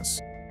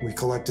residence. We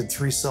collected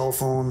 3 cell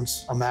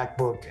phones, a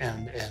MacBook,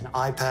 and an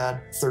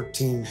iPad,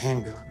 13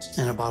 handguns,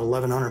 and about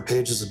 1,100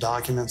 pages of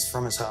documents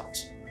from his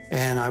house.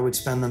 And I would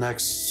spend the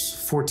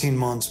next 14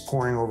 months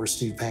poring over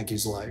Steve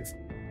Pankey's life.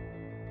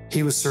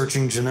 He was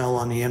searching Jonelle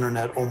on the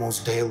internet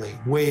almost daily,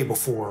 way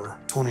before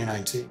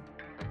 2019.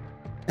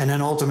 And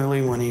then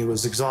ultimately, when he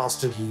was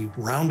exhausted, he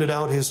rounded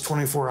out his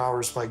 24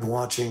 hours by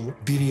watching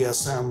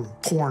BDSM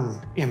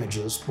porn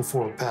images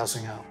before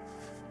passing out.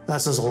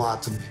 That says a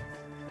lot to me.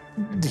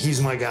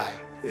 He's my guy.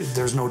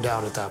 There's no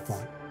doubt at that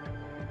point.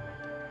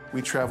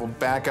 We traveled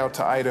back out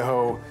to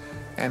Idaho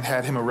and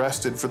had him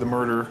arrested for the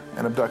murder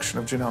and abduction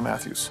of Jonelle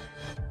Matthews.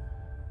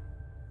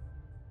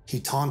 He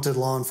taunted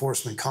law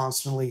enforcement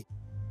constantly.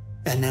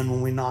 And then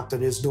when we knocked at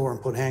his door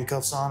and put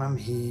handcuffs on him,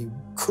 he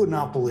could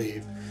not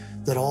believe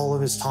that all of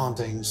his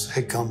tauntings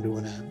had come to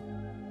an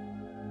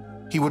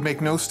end. He would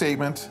make no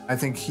statement. I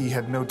think he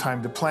had no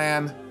time to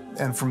plan.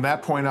 And from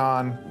that point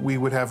on, we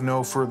would have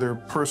no further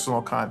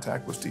personal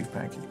contact with Steve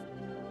Pankey.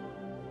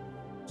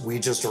 We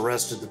just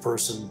arrested the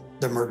person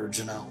that murdered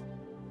Jonelle.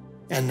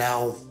 And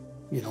now,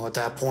 at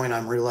that point,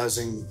 I'm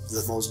realizing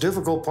the most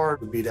difficult part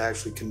would be to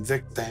actually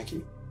convict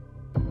Pankey.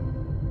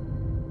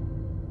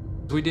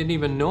 We didn't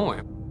even know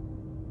him.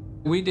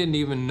 We didn't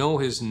even know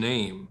his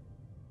name.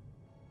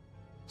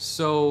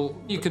 So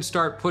you could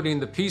start putting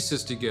the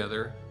pieces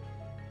together,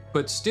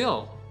 but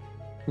still,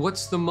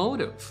 what's the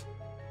motive?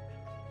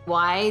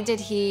 Why did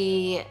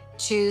he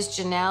choose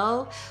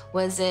Jonelle?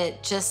 Was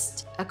it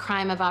just a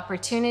crime of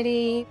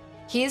opportunity?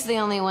 He's the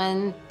only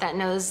one that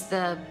knows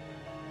the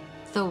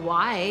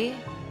why.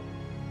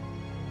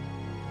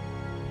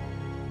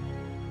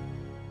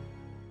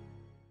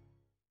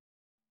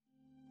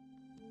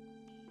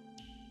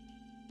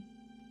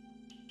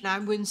 And I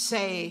wouldn't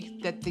say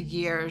that the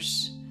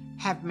years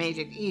have made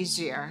it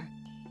easier.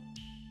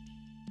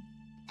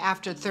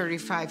 After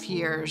 35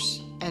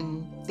 years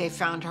and they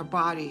found her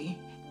body,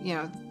 you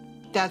know,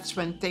 that's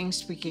when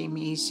things became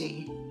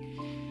easy.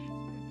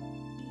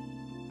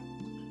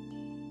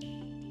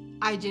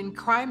 I didn't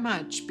cry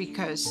much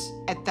because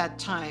at that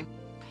time,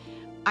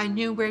 I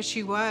knew where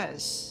she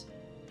was.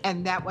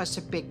 And that was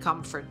a big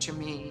comfort to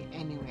me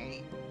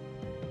anyway.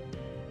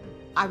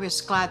 I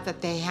was glad that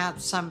they had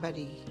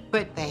somebody,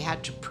 but they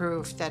had to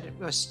prove that it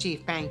was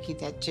Steve Pankey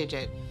that did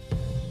it.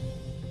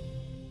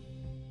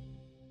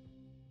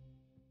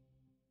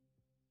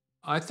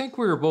 I think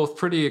we were both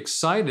pretty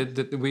excited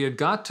that we had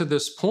got to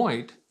this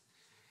point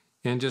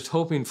and just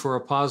hoping for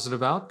a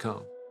positive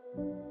outcome.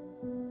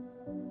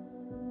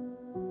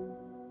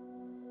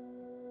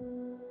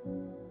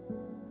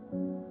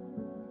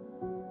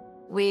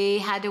 We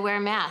had to wear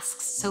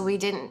masks, so we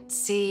didn't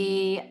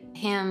see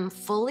him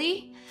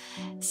fully.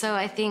 So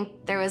I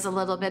think there was a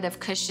little bit of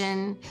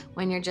cushion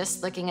when you're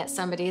just looking at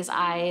somebody's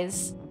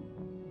eyes.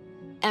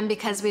 And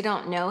because we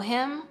don't know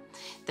him,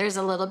 there's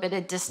a little bit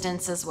of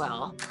distance as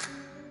well.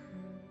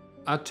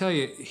 I'll tell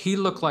you, he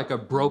looked like a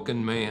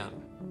broken man.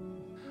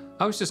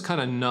 I was just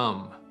kind of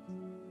numb.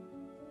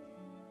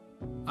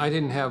 I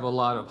didn't have a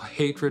lot of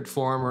hatred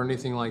for him or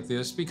anything like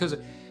this because,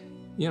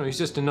 you know, he's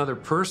just another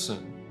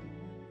person.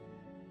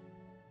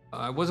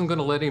 I wasn't going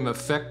to let him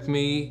affect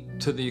me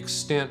to the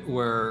extent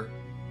where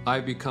I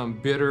become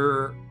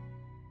bitter.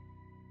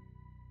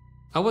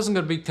 I wasn't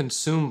going to be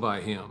consumed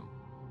by him.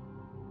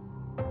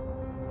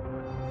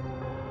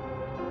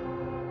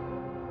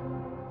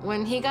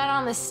 When he got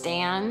on the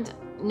stand,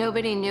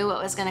 nobody knew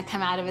what was going to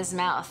come out of his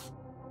mouth.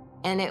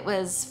 And it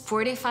was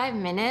 45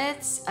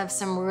 minutes of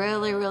some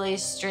really, really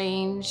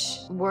strange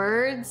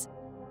words.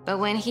 But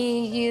when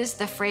he used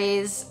the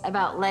phrase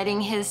about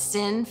letting his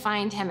sin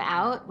find him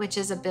out, which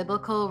is a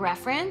biblical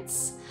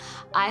reference,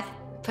 I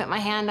put my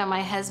hand on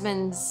my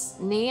husband's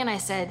knee and I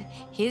said,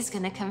 he's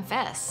going to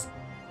confess.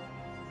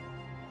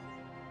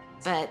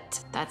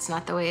 But that's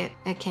not the way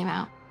it came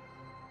out.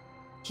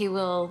 He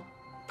will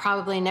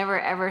probably never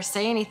ever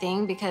say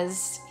anything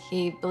because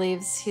he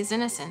believes he's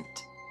innocent.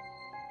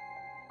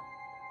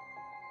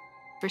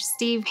 For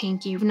Steve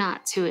Pankey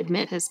not to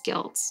admit his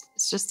guilt,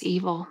 it's just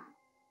evil.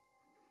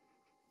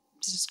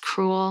 It's just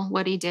cruel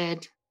what he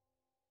did.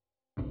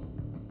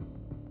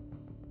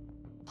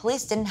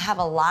 Police didn't have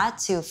a lot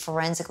to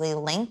forensically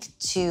link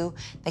to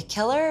the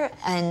killer,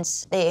 and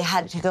they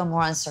had to go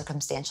more on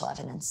circumstantial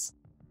evidence.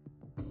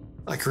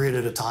 I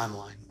created a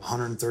timeline,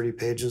 130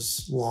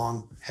 pages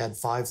long, had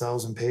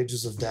 5,000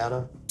 pages of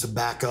data to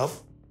back up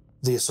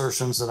the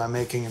assertions that I'm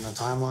making in the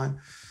timeline.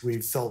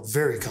 We felt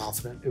very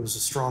confident. It was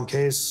a strong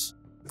case.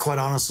 Quite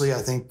honestly, I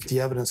think the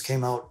evidence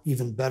came out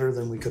even better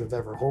than we could have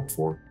ever hoped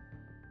for.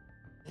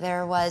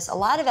 There was a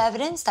lot of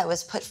evidence that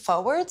was put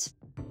forward,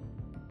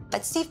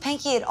 but Steve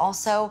Pankey had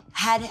also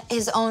had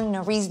his own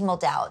reasonable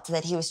doubt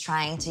that he was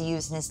trying to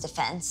use in his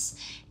defense,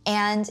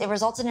 and it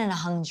resulted in a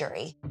hung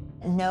jury.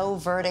 No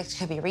verdict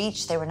could be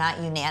reached. They were not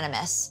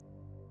unanimous.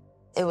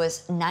 It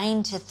was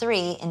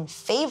 9-3 in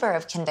favor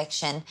of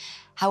conviction.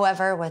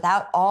 However,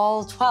 without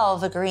all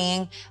 12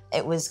 agreeing,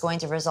 it was going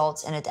to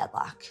result in a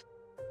deadlock.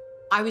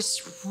 I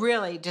was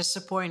really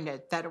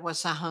disappointed that it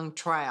was a hung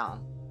trial.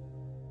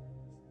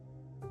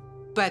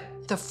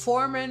 But the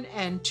foreman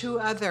and 2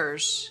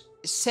 others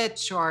said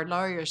to our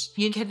lawyers,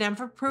 you can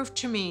never prove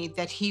to me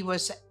that he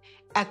was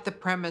at the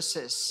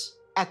premises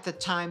at the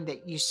time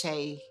that you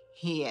say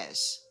he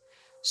is.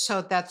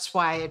 So that's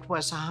why it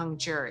was a hung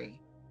jury.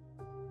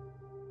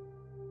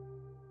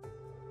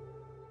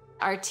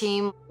 Our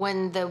team,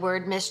 when the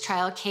word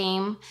mistrial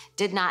came,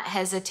 did not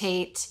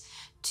hesitate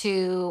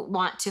to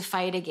want to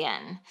fight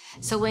again.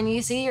 So when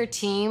you see your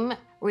team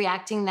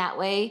reacting that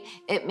way,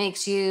 it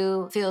makes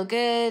you feel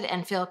good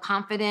and feel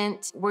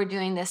confident. We're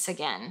doing this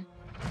again.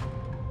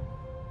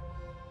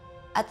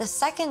 At the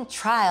second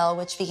trial,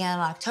 which began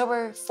on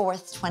October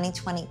 4th,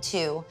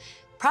 2022,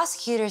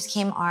 prosecutors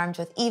came armed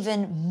with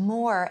even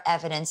more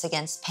evidence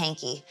against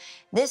Pankey.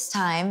 This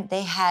time,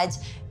 they had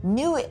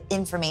new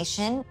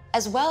information,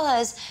 as well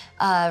as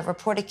a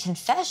reported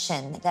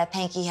confession that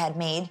Pankey had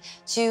made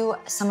to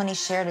someone he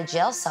shared a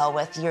jail cell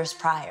with years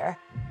prior.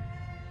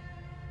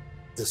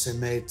 This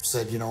inmate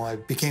said, you know, I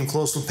became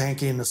close with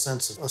Pankey in the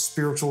sense of a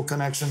spiritual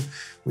connection.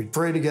 We'd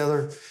pray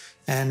together,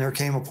 and there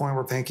came a point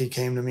where Pankey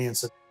came to me and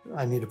said,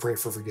 I need to pray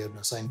for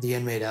forgiveness. And the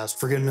inmate asked,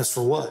 forgiveness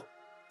for what?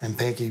 And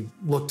Pankey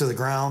looked to the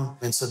ground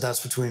and said,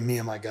 that's between me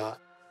and my God.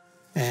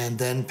 And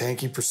then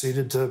Pankey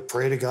proceeded to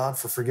pray to God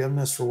for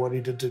forgiveness for what he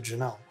did to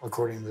Jonelle,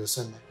 according to this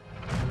inmate.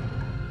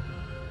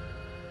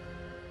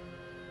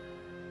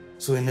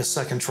 So in this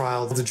second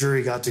trial, the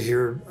jury got to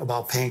hear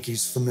about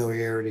Pankey's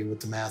familiarity with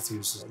the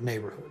Matthews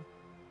neighborhood.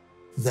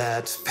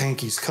 That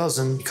Pankey's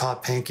cousin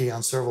caught Pankey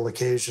on several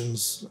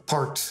occasions,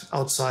 parked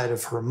outside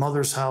of her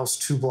mother's house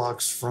 2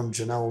 blocks from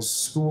Jonelle's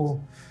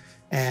school,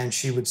 and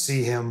she would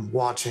see him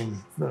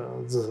watching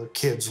the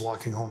kids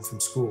walking home from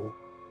school.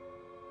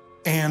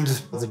 And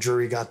the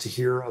jury got to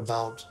hear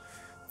about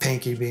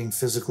Pankey being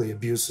physically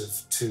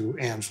abusive to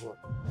Angela.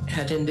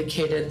 Had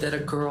indicated that a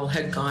girl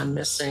had gone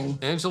missing.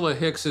 Angela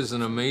Hicks is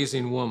an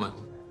amazing woman.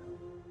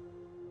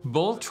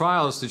 Both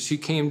trials that she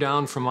came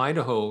down from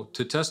Idaho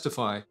to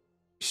testify,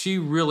 she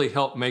really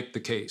helped make the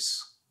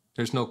case.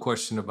 There's no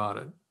question about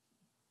it.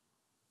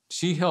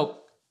 She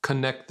helped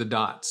connect the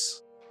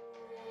dots.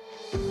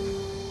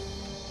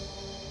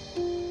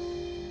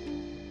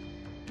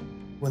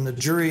 When the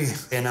jury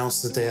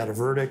announced that they had a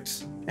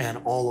verdict, and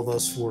all of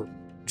us were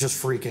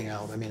just freaking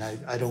out. I mean,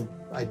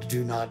 I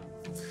do not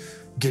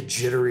get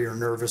jittery or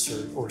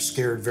nervous or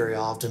scared very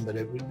often, but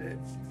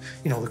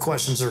you know, the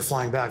questions are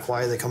flying back.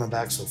 Why are they coming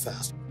back so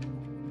fast?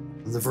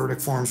 The verdict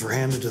forms were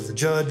handed to the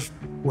judge.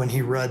 When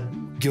he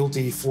read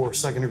guilty for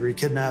second-degree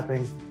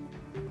kidnapping,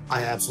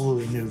 I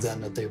absolutely knew then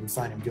that they would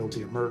find him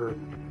guilty of murder.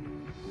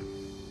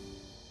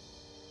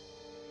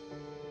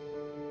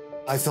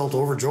 I felt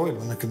overjoyed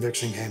when the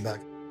conviction came back.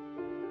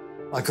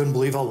 I couldn't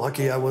believe how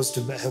lucky I was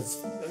to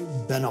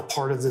have been a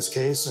part of this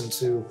case and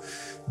to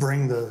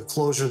bring the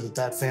closure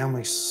that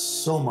family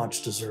so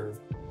much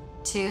deserved.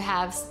 To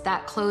have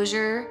that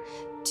closure,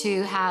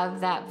 to have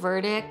that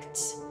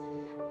verdict,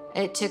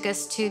 it took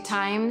us 2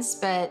 times,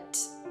 but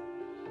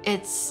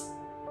it's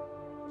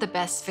the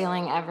best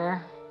feeling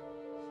ever.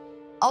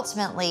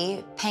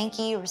 Ultimately,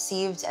 Pankey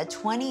received a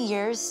 20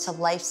 years to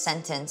life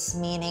sentence,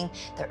 meaning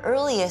the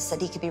earliest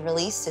that he could be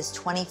released is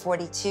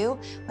 2042,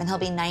 when he'll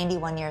be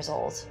 91 years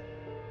old.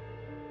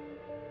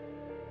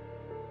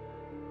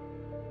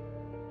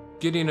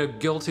 Getting a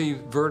guilty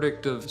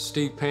verdict of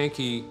Steve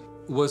Pankey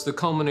was the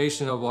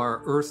culmination of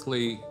our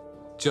earthly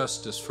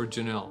justice for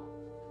Jonelle.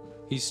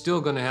 He's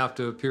still going to have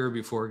to appear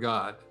before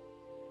God.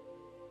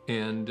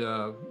 And,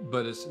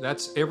 but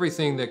that's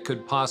everything that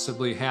could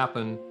possibly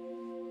happen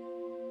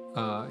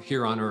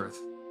here on earth.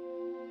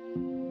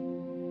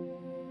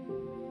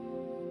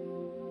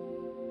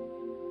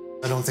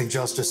 I don't think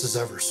justice is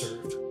ever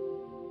served.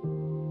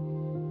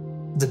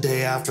 The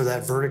day after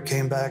that verdict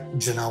came back,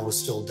 Jonelle was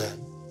still dead.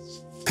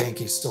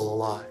 Pankey's still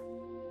alive.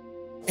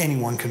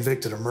 Anyone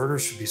convicted of murder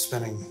should be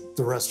spending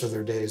the rest of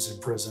their days in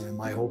prison, and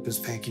my hope is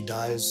Pankey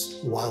dies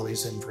while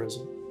he's in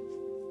prison.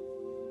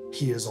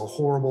 He is a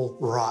horrible,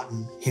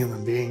 rotten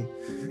human being.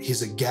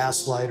 He's a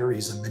gaslighter,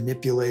 he's a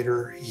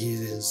manipulator, he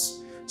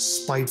is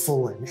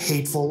spiteful and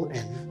hateful,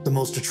 and the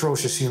most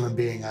atrocious human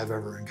being I've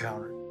ever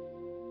encountered.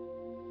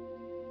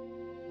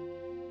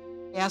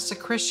 As a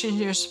Christian,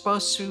 you're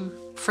supposed to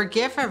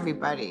forgive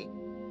everybody,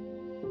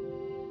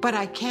 but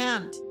I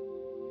can't.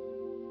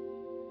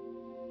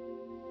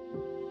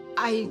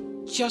 I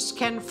just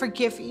can't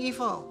forgive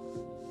evil,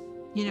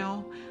 you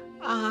know.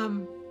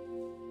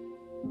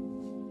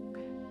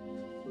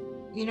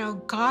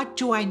 God,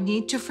 do I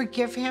need to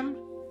forgive him?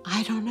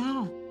 I don't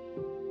know.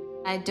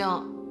 I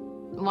don't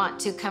want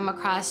to come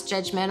across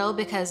judgmental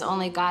because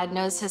only God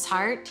knows his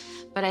heart,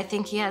 but I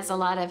think he has a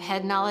lot of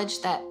head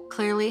knowledge that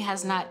clearly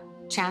has not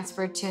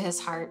transferred to his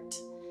heart.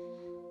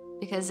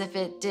 Because if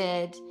it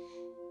did,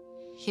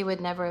 he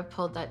would never have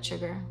pulled that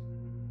trigger.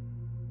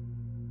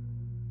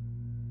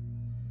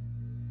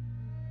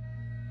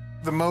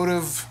 The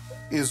motive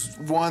is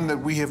one that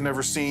we have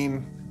never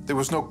seen. There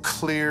was no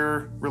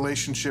clear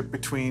relationship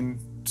between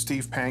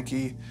Steve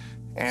Pankey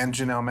and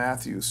Jonelle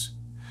Matthews.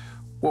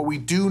 What we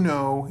do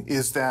know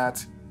is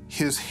that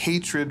his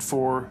hatred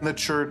for the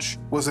church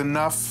was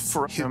enough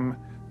for him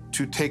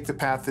to take the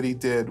path that he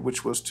did,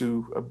 which was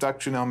to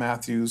abduct Jonelle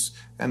Matthews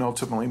and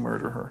ultimately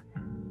murder her.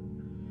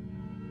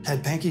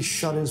 Had Pankey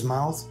shut his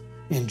mouth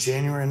in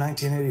January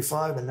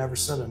 1985 and never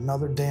said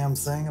another damn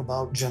thing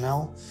about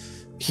Jonelle,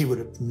 he would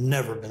have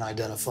never been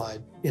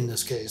identified in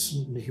this case.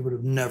 He would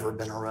have never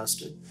been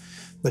arrested.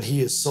 But he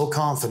is so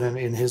confident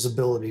in his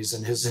abilities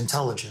and his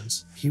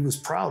intelligence. He was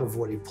proud of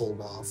what he pulled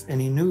off,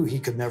 and he knew he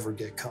could never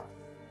get caught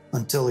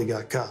until he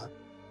got caught.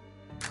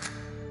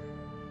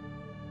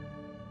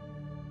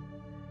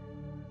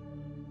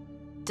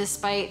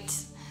 Despite,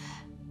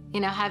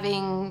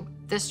 having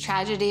this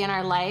tragedy in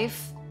our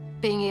life,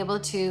 being able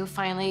to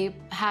finally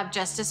have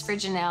justice for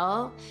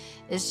Jonelle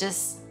is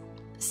just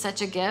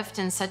such a gift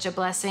and such a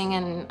blessing,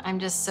 and I'm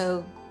just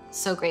so,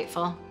 so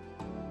grateful.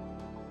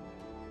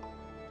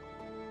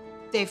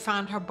 They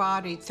found her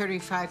body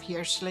 35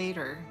 years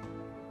later.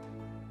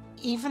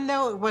 Even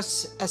though it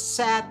was a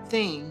sad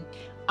thing,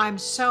 I'm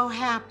so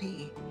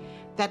happy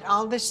that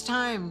all this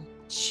time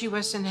she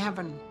was in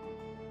heaven.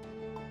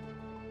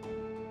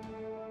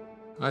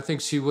 I think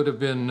she would have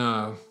been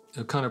a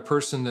kind of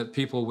person that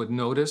people would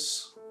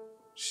notice.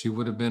 She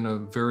would have been a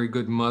very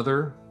good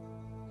mother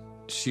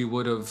she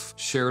would have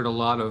shared a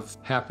lot of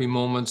happy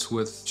moments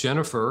with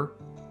Jennifer.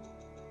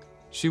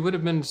 She would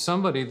have been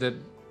somebody that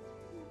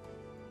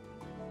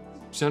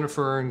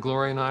Jennifer and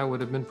Gloria and I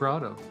would have been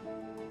proud of.